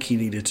I don't think he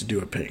needed to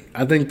do a pink.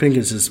 I think pink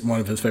is just one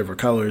of his favorite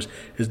colors.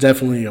 It's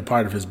definitely a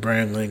part of his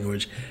brand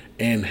language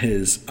and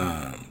his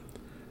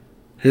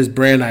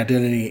brand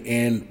identity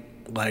and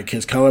like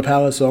his color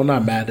palette. So I'm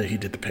not mad that he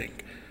did the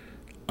pink.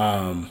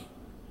 The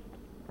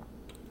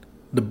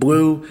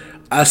blue,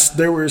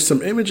 there were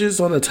some images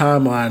on the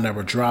timeline that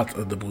were dropped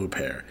of the blue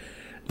pair.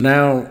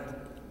 Now,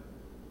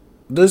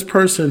 this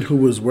person who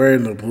was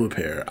wearing the blue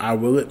pair, I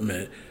will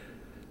admit,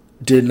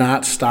 did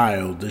not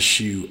style the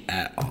shoe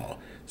at all.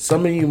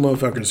 Some of you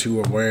motherfuckers who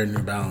are wearing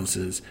New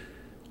Balances,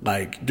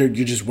 like you're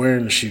just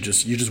wearing the shoe,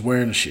 you're just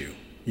wearing the shoe.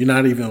 You're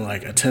not even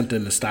like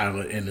attempting to style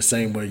it in the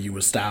same way you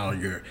would style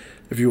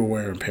if you were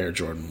wearing a pair of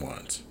Jordan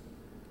 1s.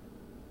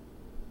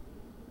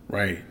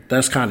 Right?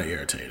 That's kind of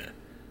irritating.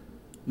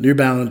 New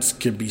Balance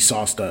can be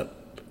sauced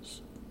up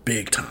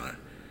big time.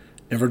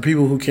 And for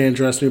people who can't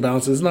dress New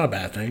Balances, it's not a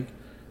bad thing,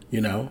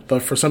 you know?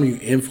 But for some of you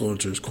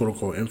influencers, quote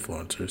unquote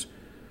influencers,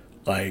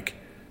 like,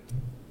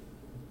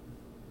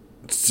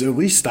 at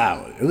least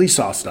style it. At least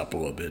sauce it up a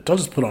little bit. Don't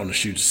just put on the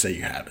shoe to say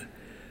you have it.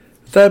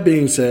 With that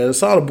being said, I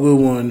saw the blue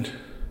one,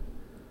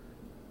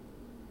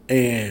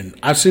 and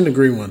I've seen the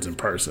green ones in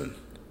person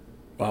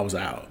while I was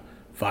out.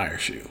 Fire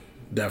shoe.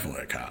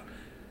 Definitely a cop.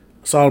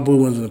 I saw the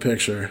blue ones in the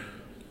picture.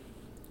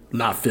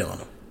 Not feeling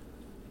them.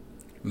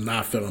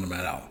 Not feeling them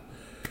at all.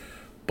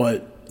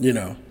 But, you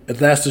know, if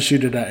that's the shoe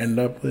that I end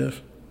up with,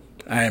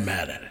 I ain't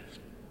mad at it.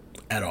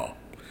 At all.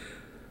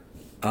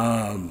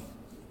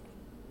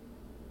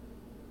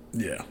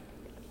 Yeah.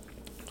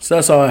 So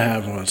that's all I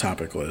have on the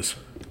topic list.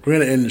 We're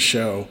going to end the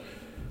show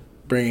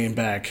bringing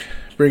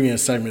a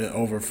segment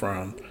over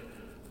from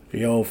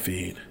the old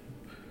feed.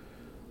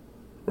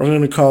 We're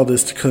going to call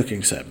this the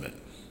cooking segment,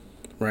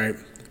 right?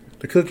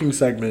 The cooking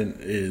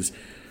segment is,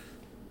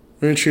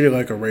 we're going to treat it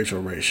like a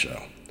Rachel Ray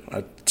show.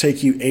 I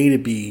take you A to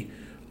B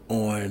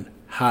on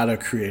how to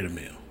create a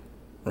meal,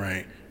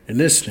 right? In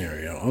this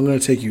scenario, I'm going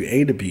to take you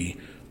A to B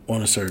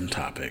on a certain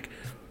topic.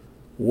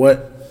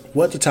 What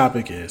the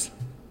topic is,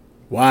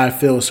 why I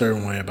feel a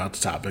certain way about the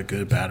topic,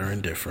 good, bad, or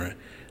indifferent,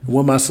 and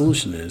what my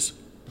solution is,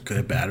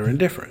 good, bad, or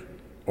indifferent,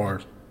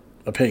 or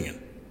opinion.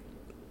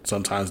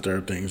 Sometimes there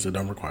are things that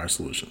don't require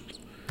solutions.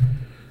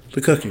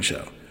 The Cooking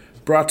Show,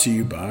 brought to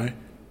you by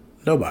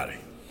nobody.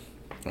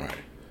 All right.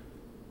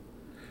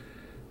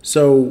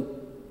 So,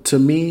 to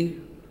me,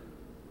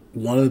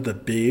 one of the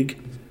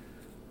big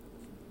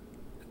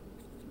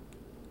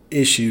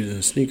issues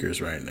in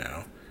sneakers right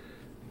now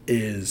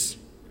is,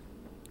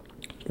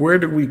 where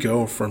do we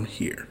go from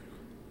here?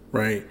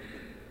 Right?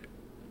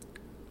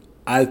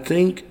 I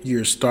think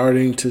you're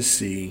starting to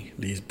see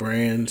these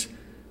brands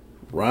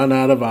run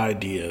out of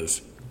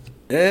ideas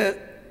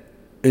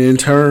in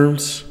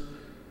terms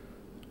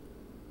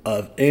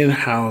of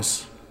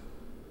in-house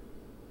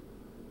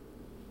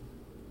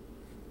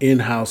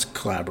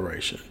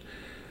collaboration.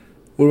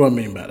 What do I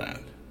mean by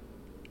that?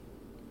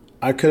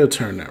 I could have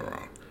turned that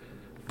wrong,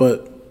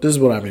 but this is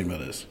what I mean by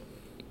this.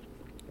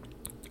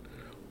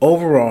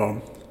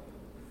 Overall,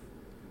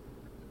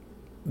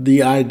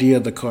 the idea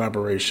of the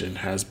collaboration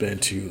has been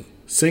to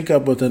sync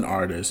up with an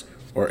artist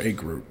or a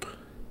group,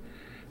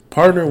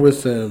 partner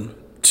with them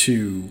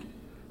to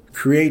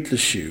create the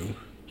shoe,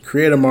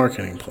 create a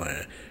marketing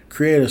plan,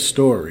 create a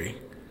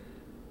story,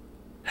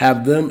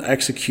 have them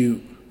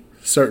execute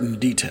certain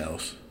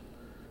details,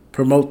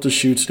 promote the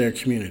shoe to their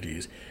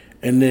communities,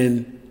 and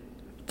then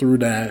through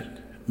that,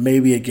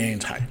 maybe it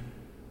gains hype.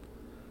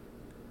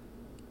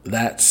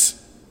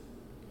 That's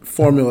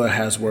formula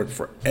has worked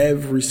for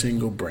every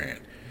single brand.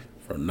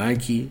 From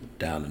Nike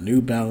down to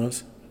New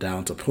Balance,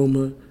 down to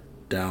Puma,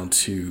 down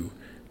to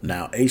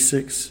now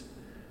Asics.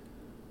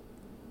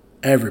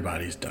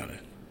 Everybody's done it.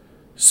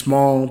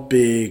 Small,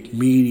 big,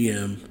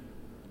 medium,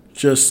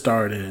 just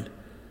started.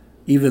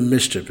 Even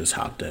Mischief has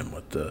hopped in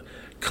with the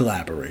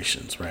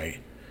collaborations, right?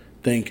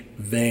 Think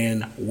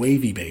Van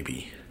Wavy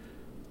Baby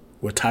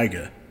with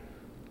Tyga.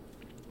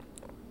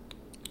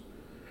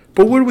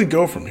 But where do we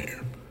go from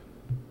here?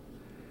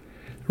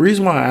 The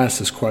reason why I ask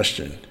this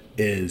question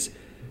is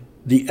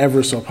the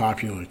ever so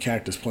popular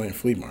Cactus Plant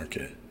Flea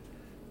Market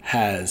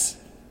has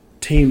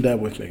teamed up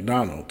with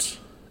McDonald's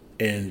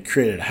and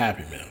created a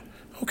Happy Meal.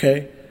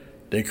 Okay,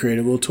 they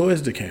created little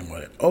toys that came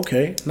with it.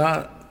 Okay,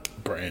 not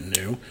brand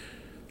new.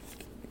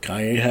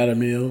 Kanye had a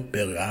meal,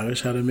 Billie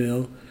Eilish had a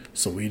meal,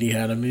 Saweetie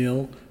had a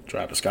meal,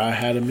 Travis Scott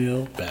had a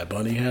meal, Bad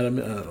Bunny had a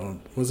meal.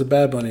 Was it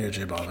Bad Bunny or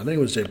J Balvin? I think it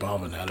was J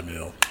Balvin had a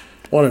meal.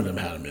 One of them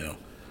had a meal,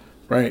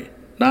 right?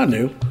 Not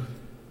new,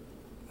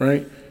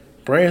 right?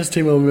 Brands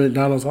team up with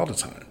McDonald's all the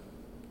time.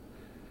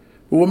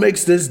 But what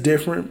makes this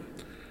different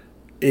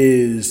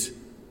is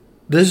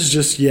this is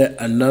just yet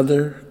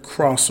another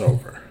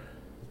crossover.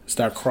 It's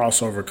that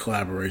crossover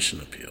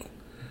collaboration appeal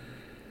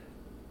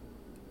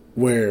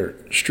where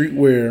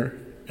streetwear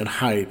and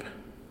hype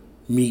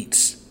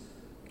meets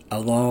a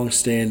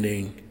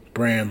long-standing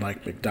brand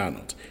like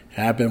McDonald's.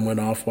 happened when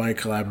Off-White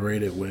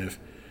collaborated with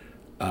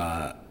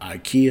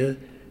IKEA.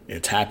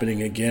 It's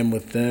happening again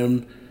with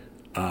them.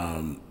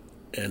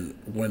 And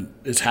when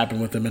it's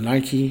happened with them in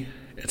Nike,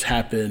 it's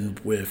happened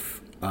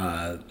with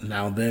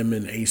now them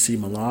in AC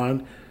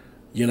Milan.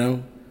 You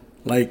know,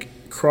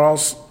 like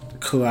cross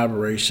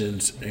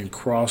collaborations and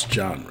cross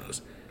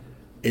genres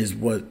is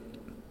what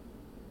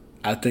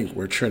I think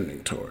we're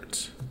trending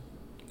towards.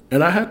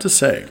 And I have to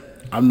say,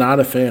 I'm not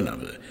a fan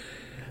of it.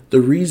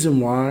 The reason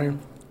why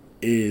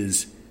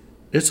is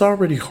it's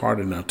already hard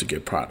enough to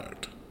get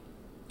product.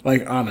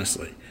 Like,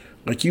 honestly.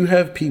 Like, you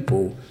have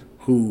people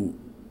who,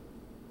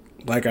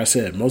 like I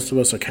said, most of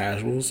us are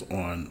casuals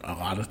on a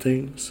lot of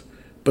things.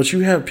 But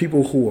you have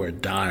people who are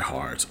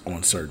diehards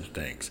on certain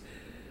things.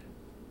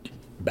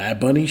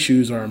 Bad Bunny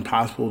shoes are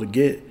impossible to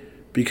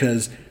get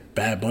because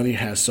Bad Bunny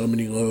has so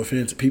many loyal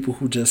fans. People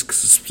who just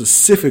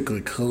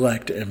specifically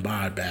collect and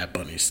buy Bad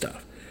Bunny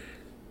stuff.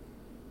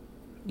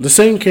 The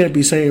same can't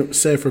be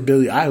said for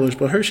Billie Eilish,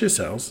 but her shit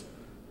sells,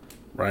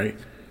 right?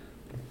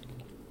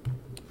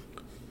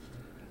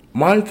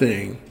 My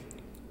thing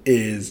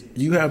is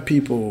you have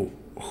people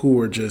who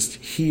are just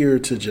here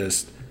to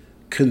just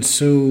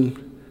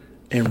consume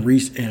and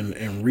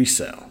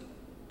resell.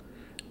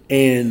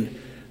 And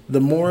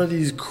the more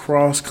these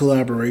cross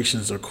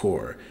collaborations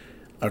occur,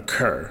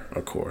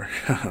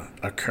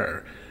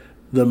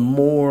 the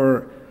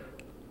more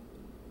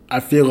I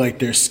feel like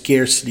there's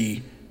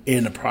scarcity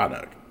in a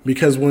product.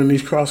 Because when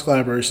these cross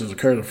collaborations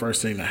occur, the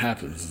first thing that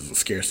happens is a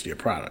scarcity of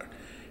product.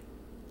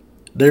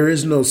 There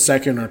is no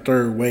second or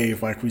third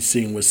wave like we've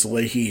seen with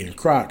Salehi and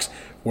Crocs,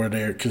 where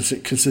they're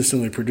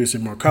consistently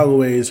producing more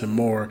colorways and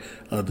more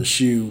of the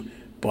shoe,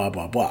 blah,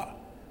 blah, blah.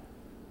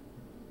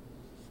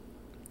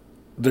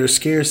 There's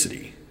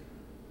scarcity.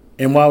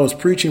 And while I was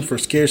preaching for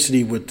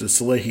scarcity with the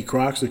Salehi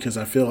Crocs, because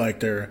I feel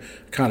like they're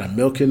kind of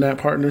milking that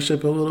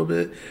partnership a little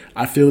bit,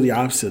 I feel the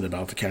opposite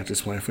about the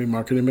Cactus Plant Flea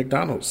Market and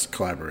McDonald's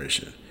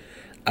collaboration.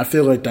 I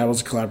feel like that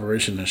was a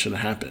collaboration that should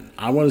have happened.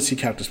 I want to see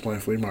Cactus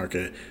Plant Flea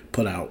Market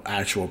put out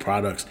actual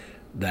products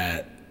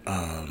that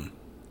on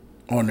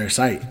their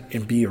site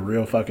and be a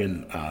real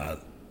fucking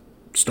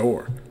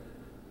store.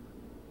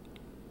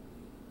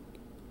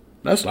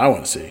 That's what I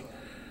want to see.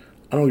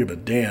 I don't give a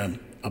damn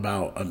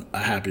about a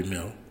Happy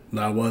Meal.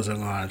 I was in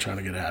line trying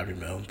to get a Happy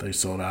Meal. They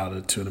sold out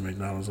at two of the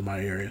McDonald's in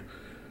my area.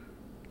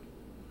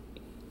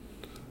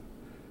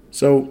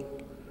 So,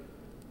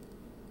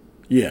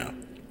 yeah.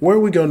 Where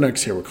we go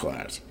next here with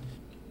collabs?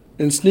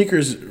 With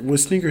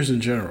sneakers in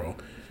general,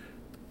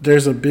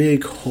 there's a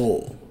big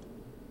hole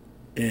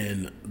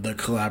in the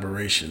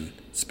collaboration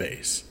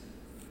space.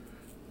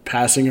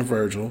 Passing of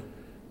Virgil,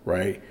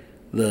 right?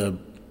 The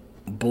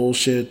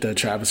bullshit that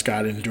Travis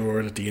Scott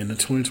endured at the end of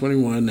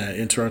 2021 that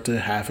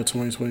interrupted half of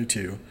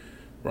 2022,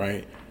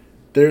 right?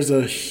 There's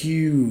a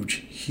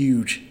huge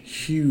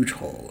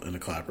hole in the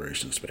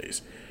collaboration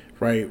space,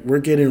 right?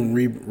 We're getting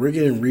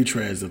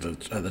retreads of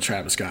the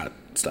Travis Scott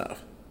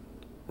stuff.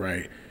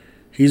 Right,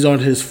 he's on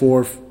his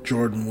 4th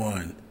Jordan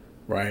 1,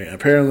 right?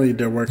 Apparently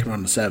they're working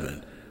on the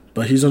 7,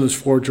 but he's on his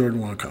 4th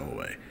Jordan 1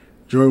 colorway,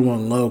 Jordan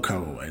 1 low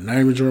colorway, not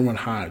even Jordan 1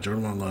 high,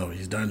 Jordan 1 low.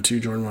 He's done 2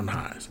 Jordan 1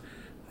 highs,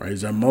 right?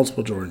 He's done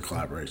multiple Jordan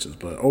collaborations,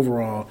 but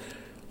overall,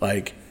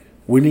 like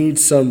we need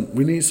some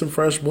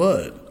fresh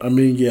blood. I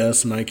mean,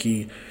 yes,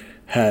 Nike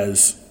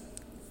has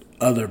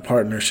other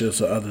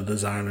partnerships with other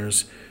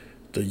designers,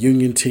 the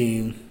Union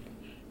team.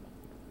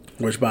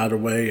 Which, by the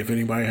way, if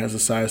anybody has a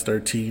size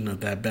 13 of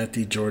that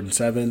Betty Jordan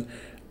 7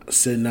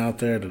 sitting out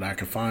there that I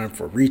can find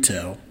for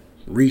retail,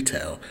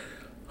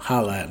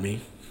 holla at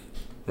me,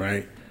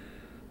 right?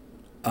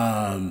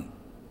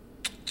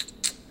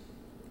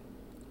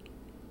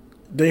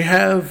 They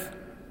have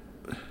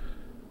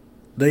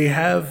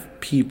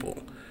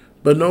people,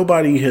 but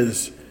nobody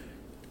has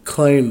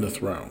claimed the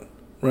throne,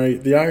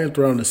 right? The Iron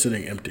Throne is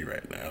sitting empty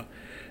right now.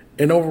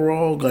 And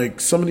overall, like,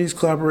 some of these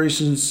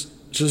collaborations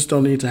just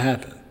don't need to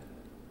happen.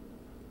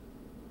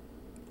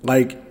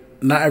 Like,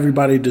 not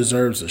everybody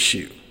deserves a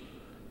shoe.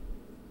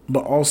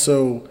 But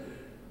also,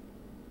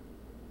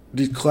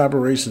 these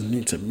collaborations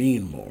need to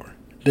mean more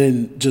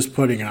than just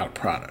putting out a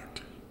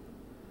product.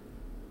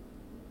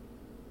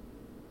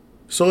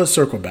 So let's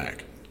circle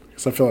back,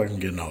 because I feel like I'm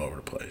getting all over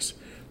the place.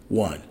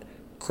 1,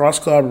 cross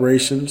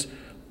collaborations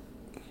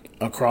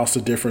across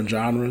the different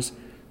genres,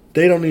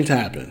 they don't need to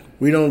happen.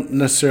 We don't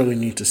necessarily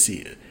need to see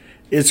it.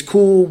 It's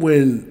cool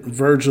when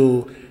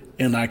Virgil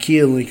and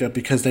IKEA link up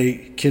because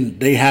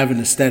they have an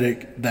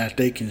aesthetic that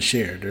they can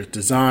share. There's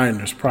design,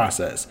 there's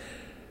process.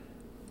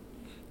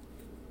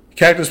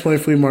 Cactus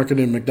Plant Flea Market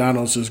and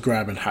McDonald's is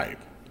grabbing hype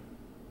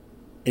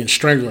and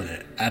strangling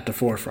it at the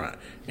forefront.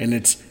 And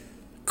it's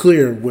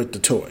clear with the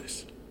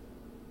toys.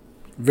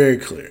 Very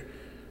clear.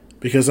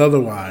 Because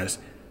otherwise,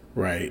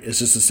 right, it's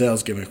just a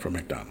sales gimmick for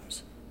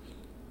McDonald's,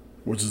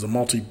 which is a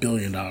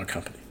multi-billion-dollar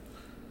company.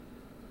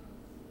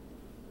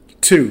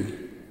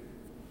 2,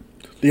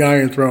 the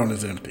Iron Throne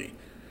is empty.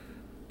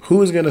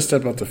 Who is going to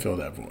step up to fill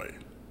that void?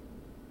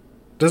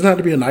 Doesn't have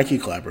to be a Nike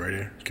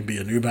collaborator. It could be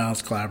a New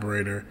Balance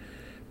collaborator.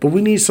 But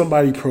we need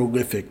somebody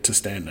prolific to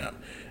stand up.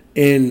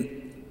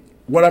 And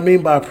what I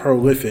mean by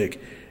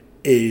prolific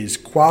is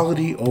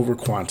quality over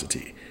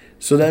quantity.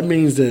 So that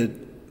means that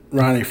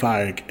Ronnie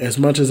Fike, as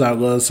much as I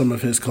love some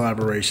of his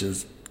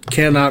collaborations,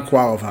 cannot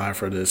qualify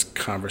for this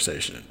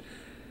conversation.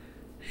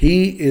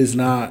 He is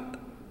not.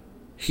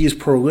 He's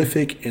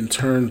prolific in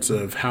terms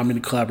of how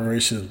many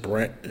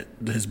collaborations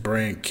his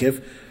brand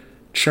Kith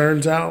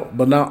churns out,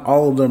 but not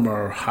all of them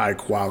are high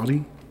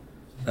quality.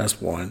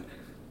 That's one.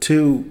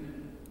 Two,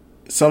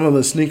 some of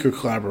the sneaker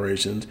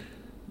collaborations,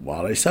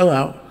 while they sell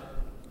out,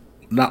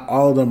 not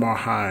all of them are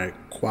high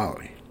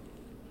quality.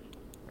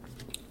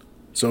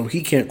 So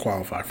he can't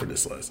qualify for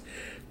this list.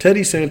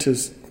 Teddy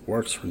Santis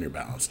works for New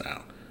Balance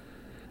now.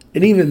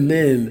 And even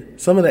then,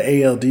 some of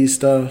the ALD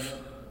stuff,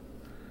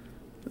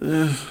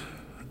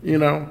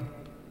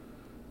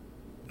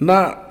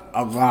 not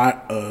a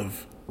lot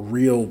of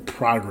real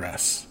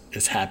progress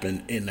has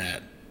happened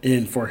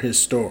in for his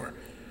store.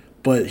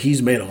 But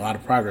he's made a lot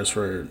of progress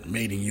for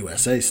Made in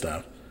USA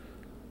stuff,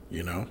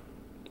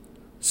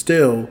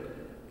 Still,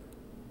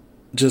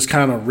 just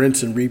kind of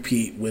rinse and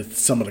repeat with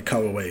some of the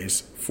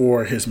colorways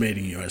for his Made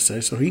in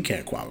USA, so he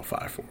can't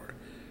qualify for it.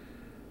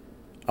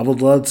 I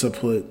would love to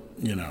put,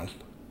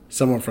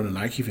 someone from the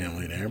Nike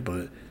family there,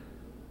 but,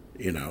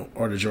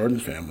 or the Jordan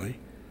family.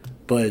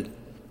 But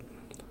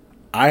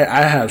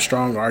I have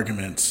strong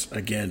arguments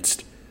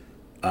against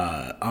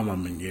Ama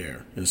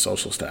Meniere in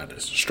social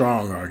status.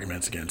 Strong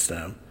arguments against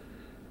them.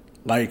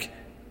 Like,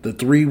 the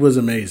 3 was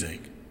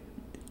amazing.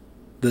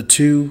 The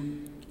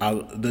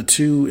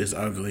 2 is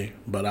ugly,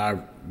 but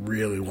I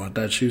really want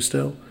that shoe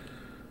still.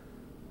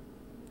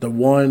 The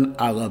 1,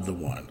 I love the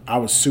 1. I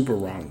was super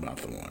wrong about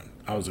the 1.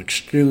 I was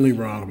extremely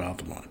wrong about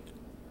the 1.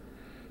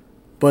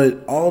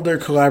 But all their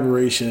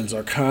collaborations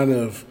are kind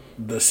of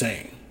the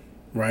same,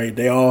 right?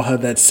 They all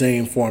have that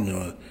same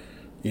formula.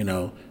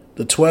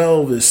 The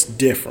 12 is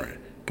different,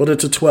 but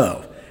it's a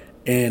 12.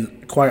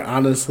 And quite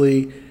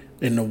honestly,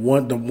 in the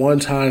one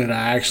time that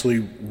I actually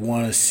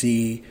want to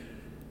see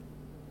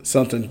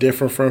something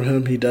different from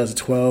him, he does a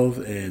 12,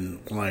 and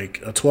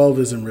like a 12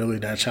 isn't really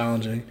that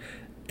challenging,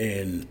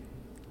 and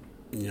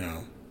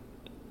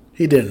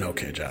he did an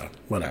okay job.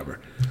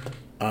 Whatever.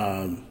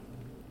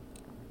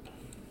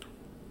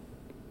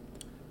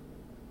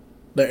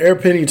 The Air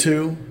Penny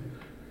 2,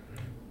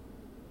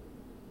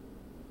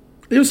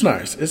 it was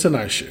nice. It's a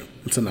nice shoe.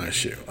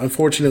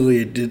 Unfortunately,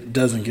 it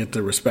doesn't get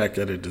the respect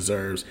that it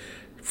deserves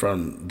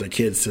from the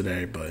kids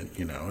today, but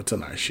it's a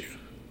nice shoe.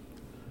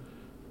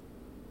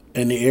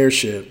 And the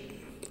Airship,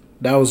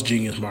 that was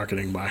genius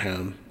marketing by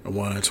him.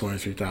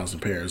 123,000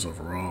 pairs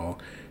overall.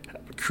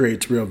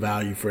 Creates real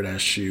value for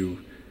that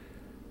shoe.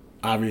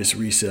 Obvious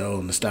resale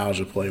and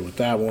nostalgia play with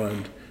that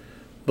one.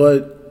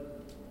 But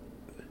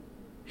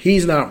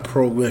he's not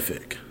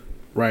prolific,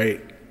 right?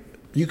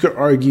 You could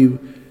argue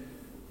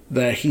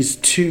that he's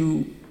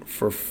 2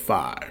 for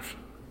 5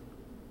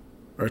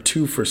 or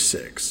 2 for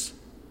 6.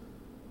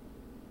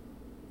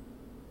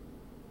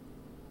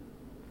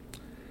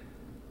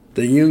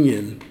 The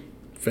Union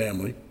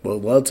family,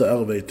 would love to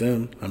elevate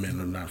them. I mean,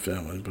 they're not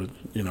family, but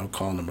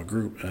calling them a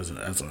group as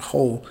a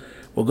whole,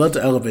 would love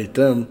to elevate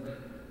them.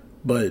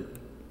 But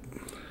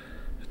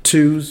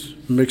 2's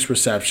mixed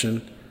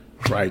reception,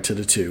 right to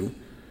the 2.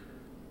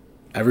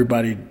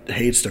 Everybody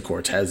hates the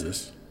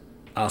Cortezes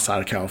outside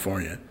of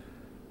California.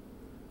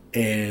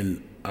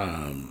 And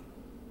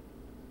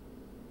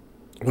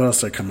what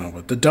else did I come out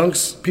with? The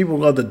Dunks, people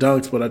love the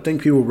Dunks, but I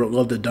think people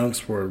love the Dunks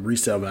for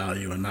resale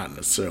value and not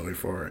necessarily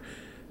for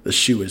the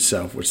shoe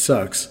itself, which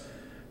sucks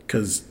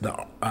because the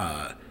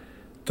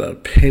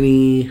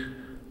penny,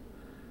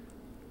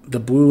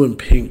 the blue and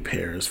pink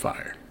pair is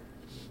fire.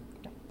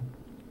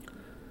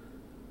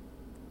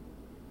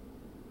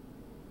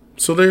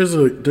 So there's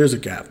a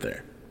gap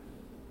there.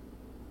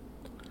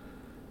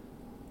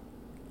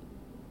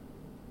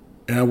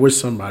 And I wish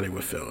somebody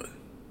would fill it.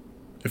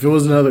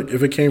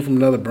 If it came from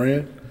another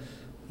brand,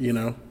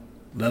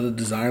 another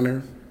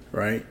designer,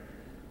 right?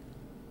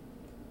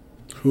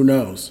 Who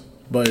knows?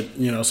 But,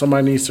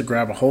 somebody needs to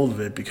grab a hold of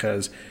it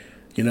because,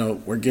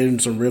 we're getting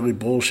some really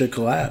bullshit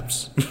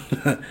collabs.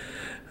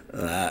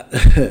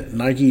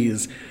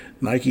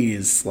 Nike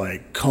is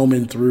like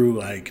combing through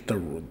like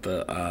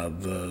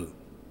the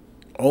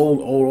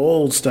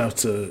old stuff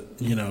to,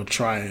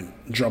 try and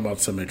drum up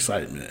some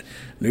excitement.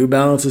 New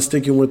Balance is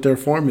sticking with their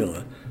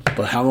formula.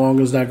 But how long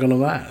is that going to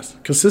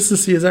last?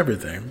 Consistency is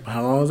everything.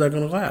 How long is that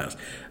going to last?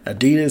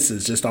 Adidas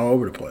is just all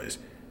over the place.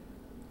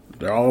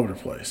 They're all over the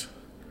place.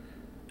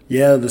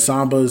 Yeah, the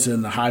Sambas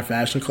and the high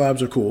fashion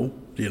collabs are cool.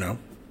 The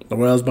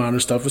Wells Bonner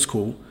stuff is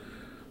cool.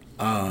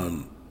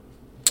 But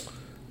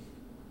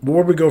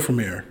where we go from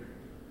here?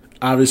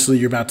 Obviously,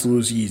 you're about to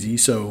lose Yeezy,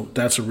 so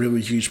that's a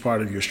really huge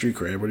part of your street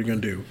cred. What are you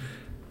going to do?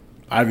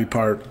 Ivy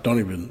Park, don't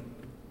even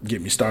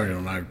get me started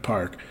on Ivy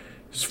Park.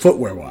 It's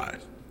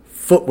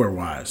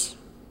footwear-wise,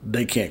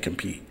 they can't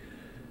compete.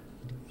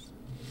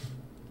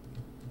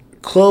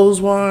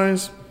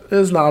 Clothes-wise,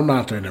 I'm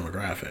not their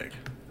demographic.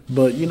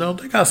 But,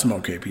 they got some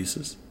okay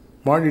pieces.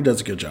 Marty does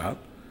a good job,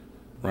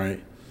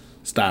 right?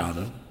 Styling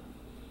them.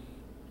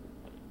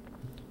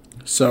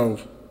 So,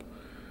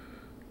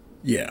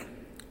 yeah,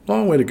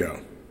 long way to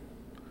go.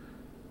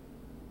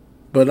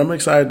 But I'm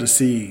excited to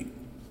see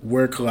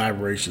where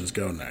collaborations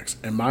go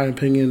next. In my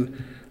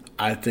opinion,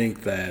 I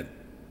think that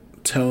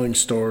telling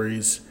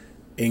stories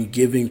and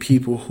giving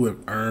people who have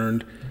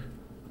earned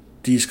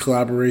these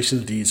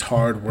collaborations, these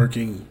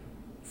hard-working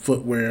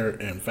footwear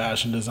and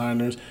fashion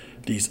designers,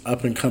 these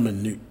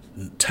up-and-coming new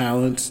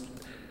talents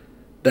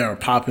that are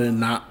popping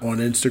not on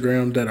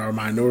Instagram, that are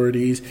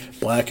minorities,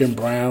 black and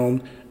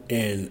brown,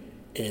 and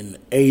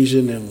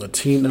Asian and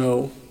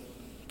Latino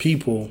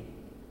people.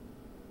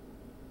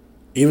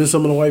 Even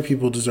some of the white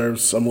people deserve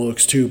some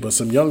looks too, but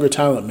some younger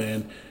talent,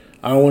 man.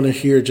 I don't want to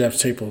hear Jeff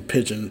Staple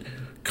Pigeon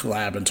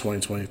collab in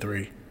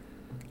 2023.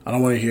 I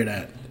don't want to hear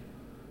that.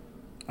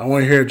 I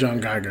want to hear John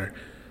Geiger.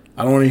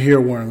 I don't want to hear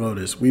Warren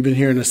Lotus. We've been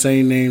hearing the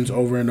same names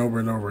over and over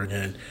and over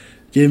again.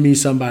 Give me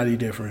somebody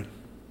different,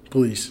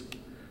 please.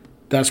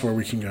 That's where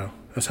we can go.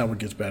 That's how it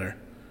gets better.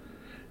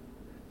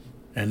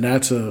 And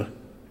that's a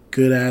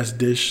good-ass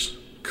dish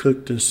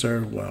cooked and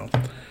served well.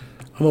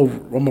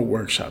 I'm gonna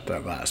workshop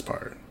that last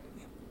part.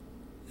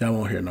 Y'all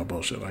won't hear no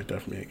bullshit like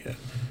that from me again.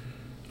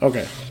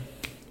 Okay.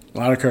 A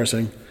lot of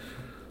cursing.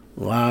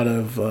 A lot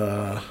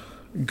of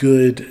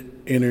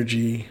good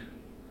energy.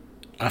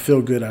 I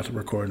feel good after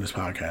recording this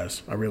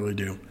podcast. I really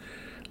do.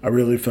 I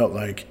really felt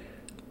like,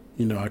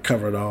 I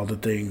covered all the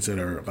things that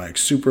are like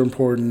super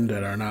important,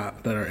 that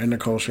are in the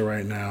culture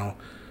right now.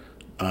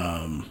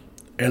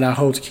 And I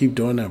hope to keep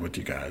doing that with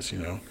you guys,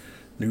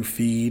 New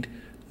feed,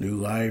 new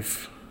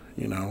life,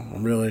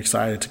 I'm really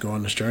excited to go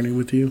on this journey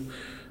with you.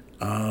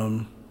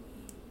 And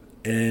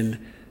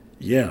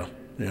yeah,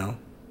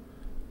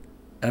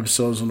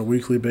 episodes on a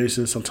weekly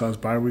basis, sometimes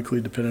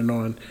bi-weekly, depending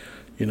on,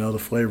 the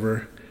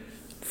flavor,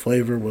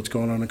 what's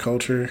going on in the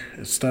culture.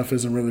 If stuff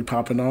isn't really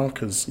popping off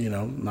because,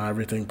 not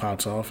everything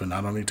pops off, and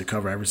I don't need to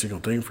cover every single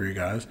thing for you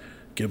guys.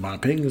 Give my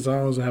opinions. I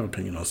always have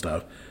opinion on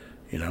stuff,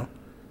 Then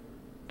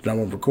I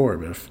won't record,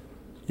 but if,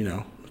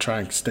 try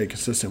and stay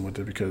consistent with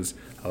it because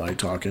I like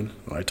talking.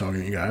 I like talking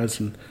to you guys,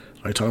 and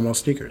I like talking about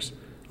sneakers.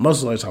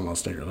 Mostly like talking about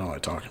sneakers. I don't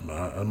like talking,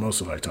 but I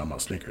mostly like talking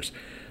about sneakers.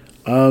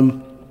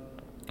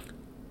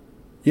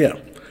 Yeah.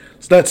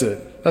 So that's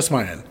it. That's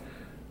my end.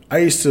 I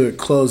used to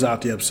close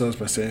out the episodes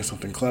by saying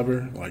something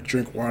clever, like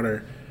drink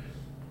water,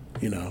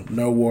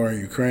 no war in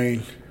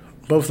Ukraine.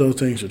 Both those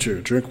things are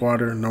true. Drink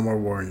water, no more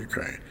war in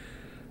Ukraine.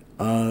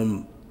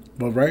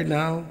 But right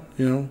now,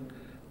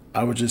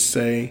 I would just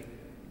say,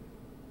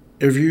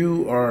 if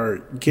you are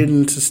getting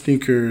into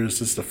sneakers,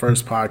 this is the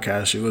first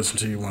podcast you listen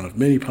to, one of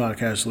many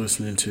podcasts you're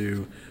listening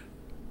to,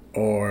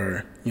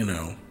 or,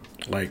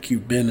 like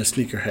you've been a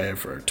sneakerhead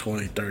for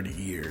 20, 30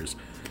 years,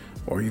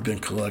 or you've been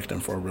collecting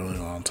for a really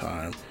long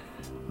time,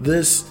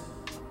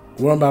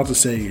 what I'm about to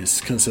say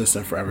is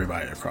consistent for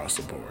everybody across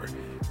the board.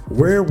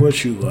 Wear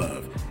what you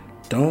love.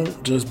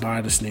 Don't just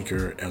buy the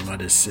sneaker and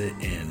let it sit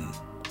in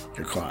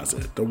your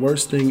closet. The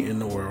worst thing in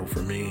the world for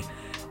me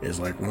is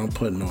like when I'm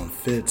putting on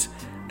fits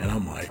and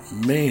I'm like,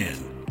 man,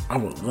 I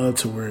would love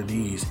to wear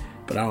these,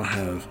 but I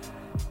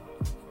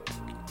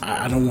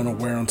don't want to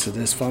wear them to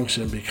this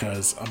function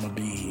because I'm going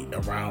to be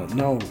around.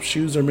 No,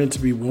 shoes are meant to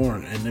be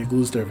worn and they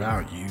lose their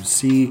value. You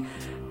see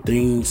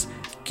things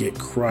get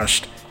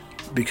crushed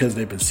because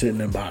they've been sitting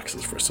in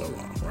boxes for so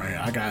long, right?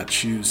 I got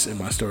shoes in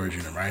my storage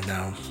unit right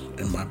now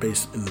in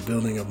in the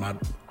building of my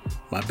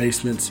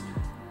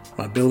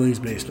building's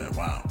basement.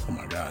 Wow. Oh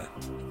my God.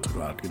 It took a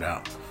lot to get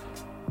out.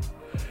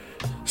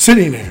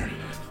 Sitting there.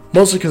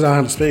 Mostly because I don't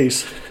have the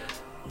space,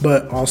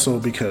 but also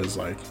because,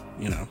 so I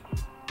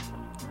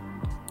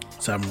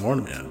haven't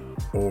worn them yet.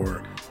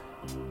 Or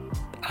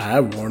I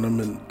have worn them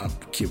and I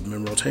keep them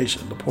in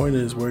rotation. The point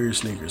is, wear your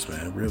sneakers,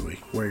 man. Really.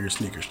 Wear your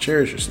sneakers.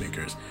 Cherish your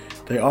sneakers.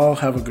 They all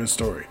have a good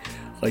story.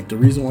 Like, the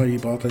reason why you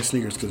bought that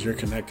sneaker is because you're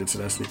connected to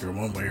that sneaker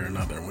one way or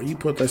another. When you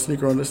put that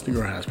sneaker on, this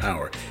sneaker has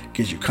power. It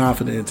gives you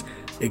confidence.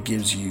 It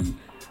gives you,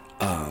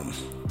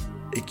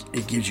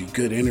 it gives you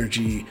good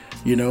energy,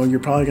 and you're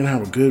probably going to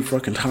have a good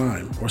fucking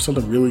time, or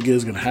something really good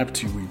is going to happen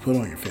to you when you put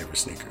on your favorite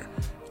sneaker.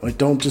 Like,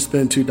 don't just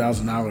spend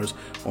 $2,000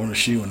 on a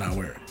shoe and not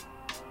wear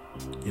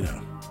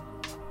it,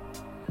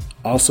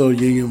 Also,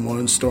 Union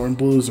 1 Storm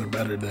Blues are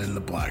better than the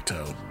Black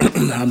Toe.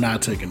 I'm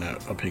not taking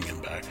that opinion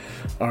back.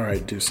 All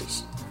right,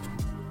 deuces.